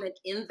confident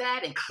in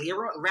that and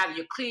clearer. Rather,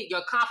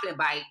 you're confident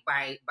by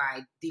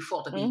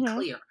default of being Mhm.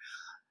 clear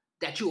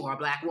that you are a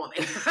Black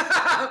woman.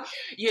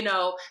 You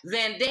know,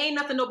 then there ain't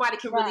nothing nobody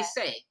can really Right.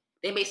 say.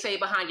 They may say it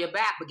behind your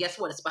back, but guess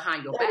what? It's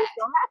behind your That is back.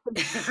 gonna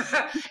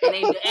happen. It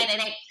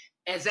ain't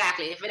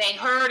exactly. If it ain't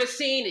heard or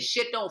seen, the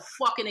shit don't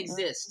fucking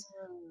exist.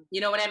 You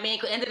know what I mean?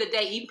 'Cause at the end of the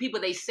day, even people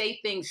they say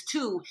things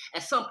to,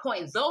 at some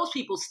point, those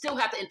people still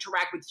have to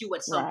interact with you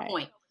at some Right.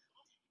 point.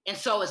 And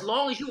so as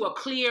long as you are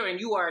clear and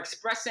you are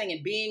expressing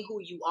and being who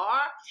you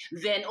are,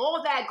 then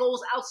all that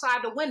goes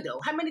outside the window.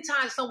 How many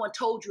times someone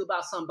told you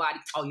about somebody,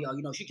 oh, yo,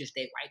 you know, she just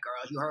date white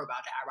girls. You heard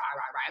about that,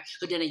 right.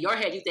 So then in your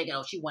head, you thinking,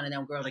 oh, she one of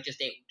them girls that just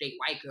date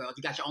white girls.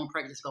 You got your own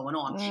prejudice going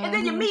on. And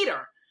then you Mhm. meet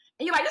her.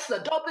 And you're like, this is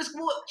the dopest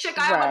chick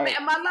I ever Right. met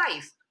in my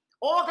life.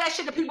 All that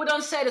shit that people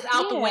done said is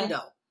out the Yeah.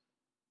 window.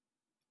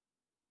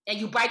 And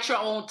you bite your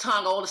own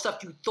tongue, all the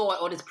stuff you thought,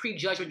 or this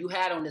prejudgment you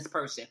had on this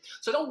person.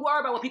 So don't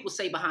worry about what people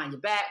say behind your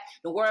back.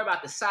 Don't worry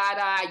about the side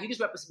eye. You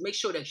just make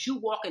sure that you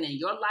walking in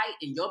your light,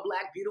 in your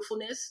Black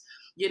beautifulness,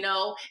 you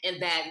know, and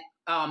that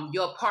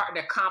your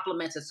partner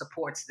compliments and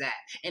supports that.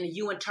 And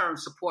you in turn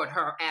support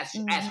her as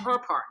her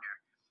partner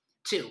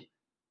too.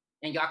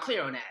 And y'all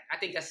clear on that. I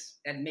think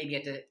and maybe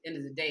at the end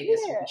of the day,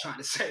 that's what we're trying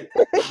to say.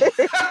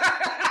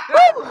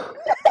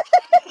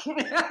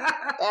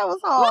 That was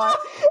hard.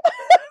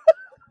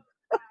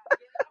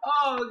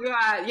 Oh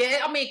God,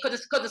 yeah. I mean, because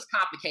it's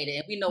complicated,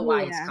 and we know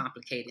why it's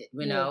complicated.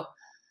 You know,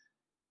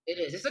 it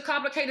is. It's a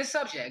complicated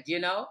subject. You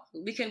know,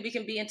 we can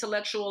be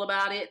intellectual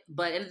about it,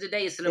 but at the end of the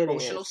day, it's an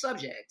emotional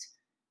subject,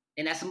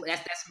 and that's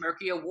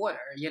murkier water.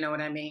 You know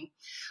what I mean?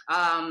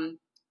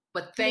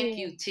 But thank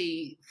you,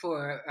 T,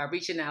 for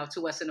reaching out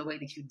to us in the way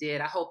that you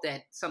did. I hope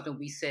that something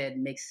we said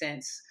makes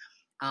sense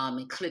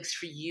and clicks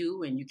for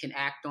you, and you can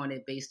act on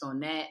it based on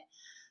that.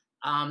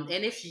 And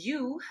if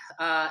you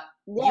as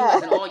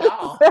in all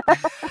y'all,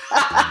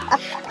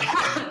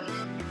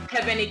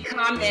 have any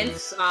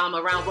comments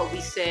around what we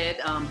said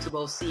to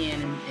both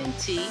CN and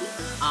T,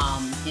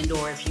 and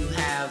or if you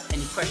have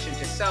any questions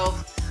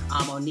yourself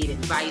or need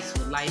advice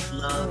with life,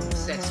 love,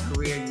 sex,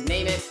 career, you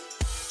name it,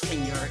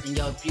 in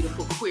your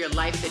beautiful queer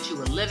life that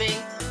you are living,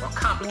 or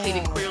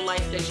complicated queer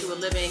life that you are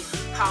living,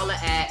 holla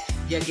at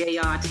your gay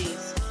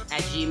aunties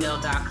at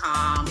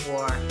gmail.com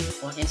or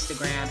on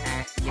Instagram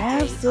at your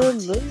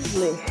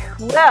Absolutely.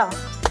 Well,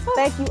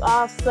 thank you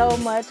all so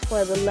much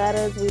for the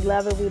letters. We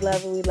love it. We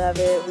love it. We love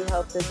it. We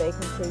hope that they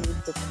continue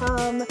to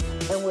come,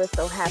 and we're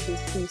so happy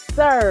to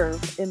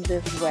serve in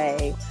this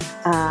way.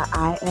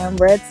 I am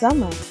Red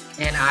Summer.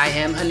 And I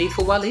am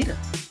Hanifa Walida.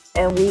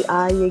 And we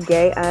are your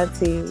gay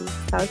aunties.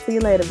 Talk to you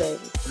later,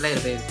 baby.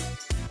 Later, baby.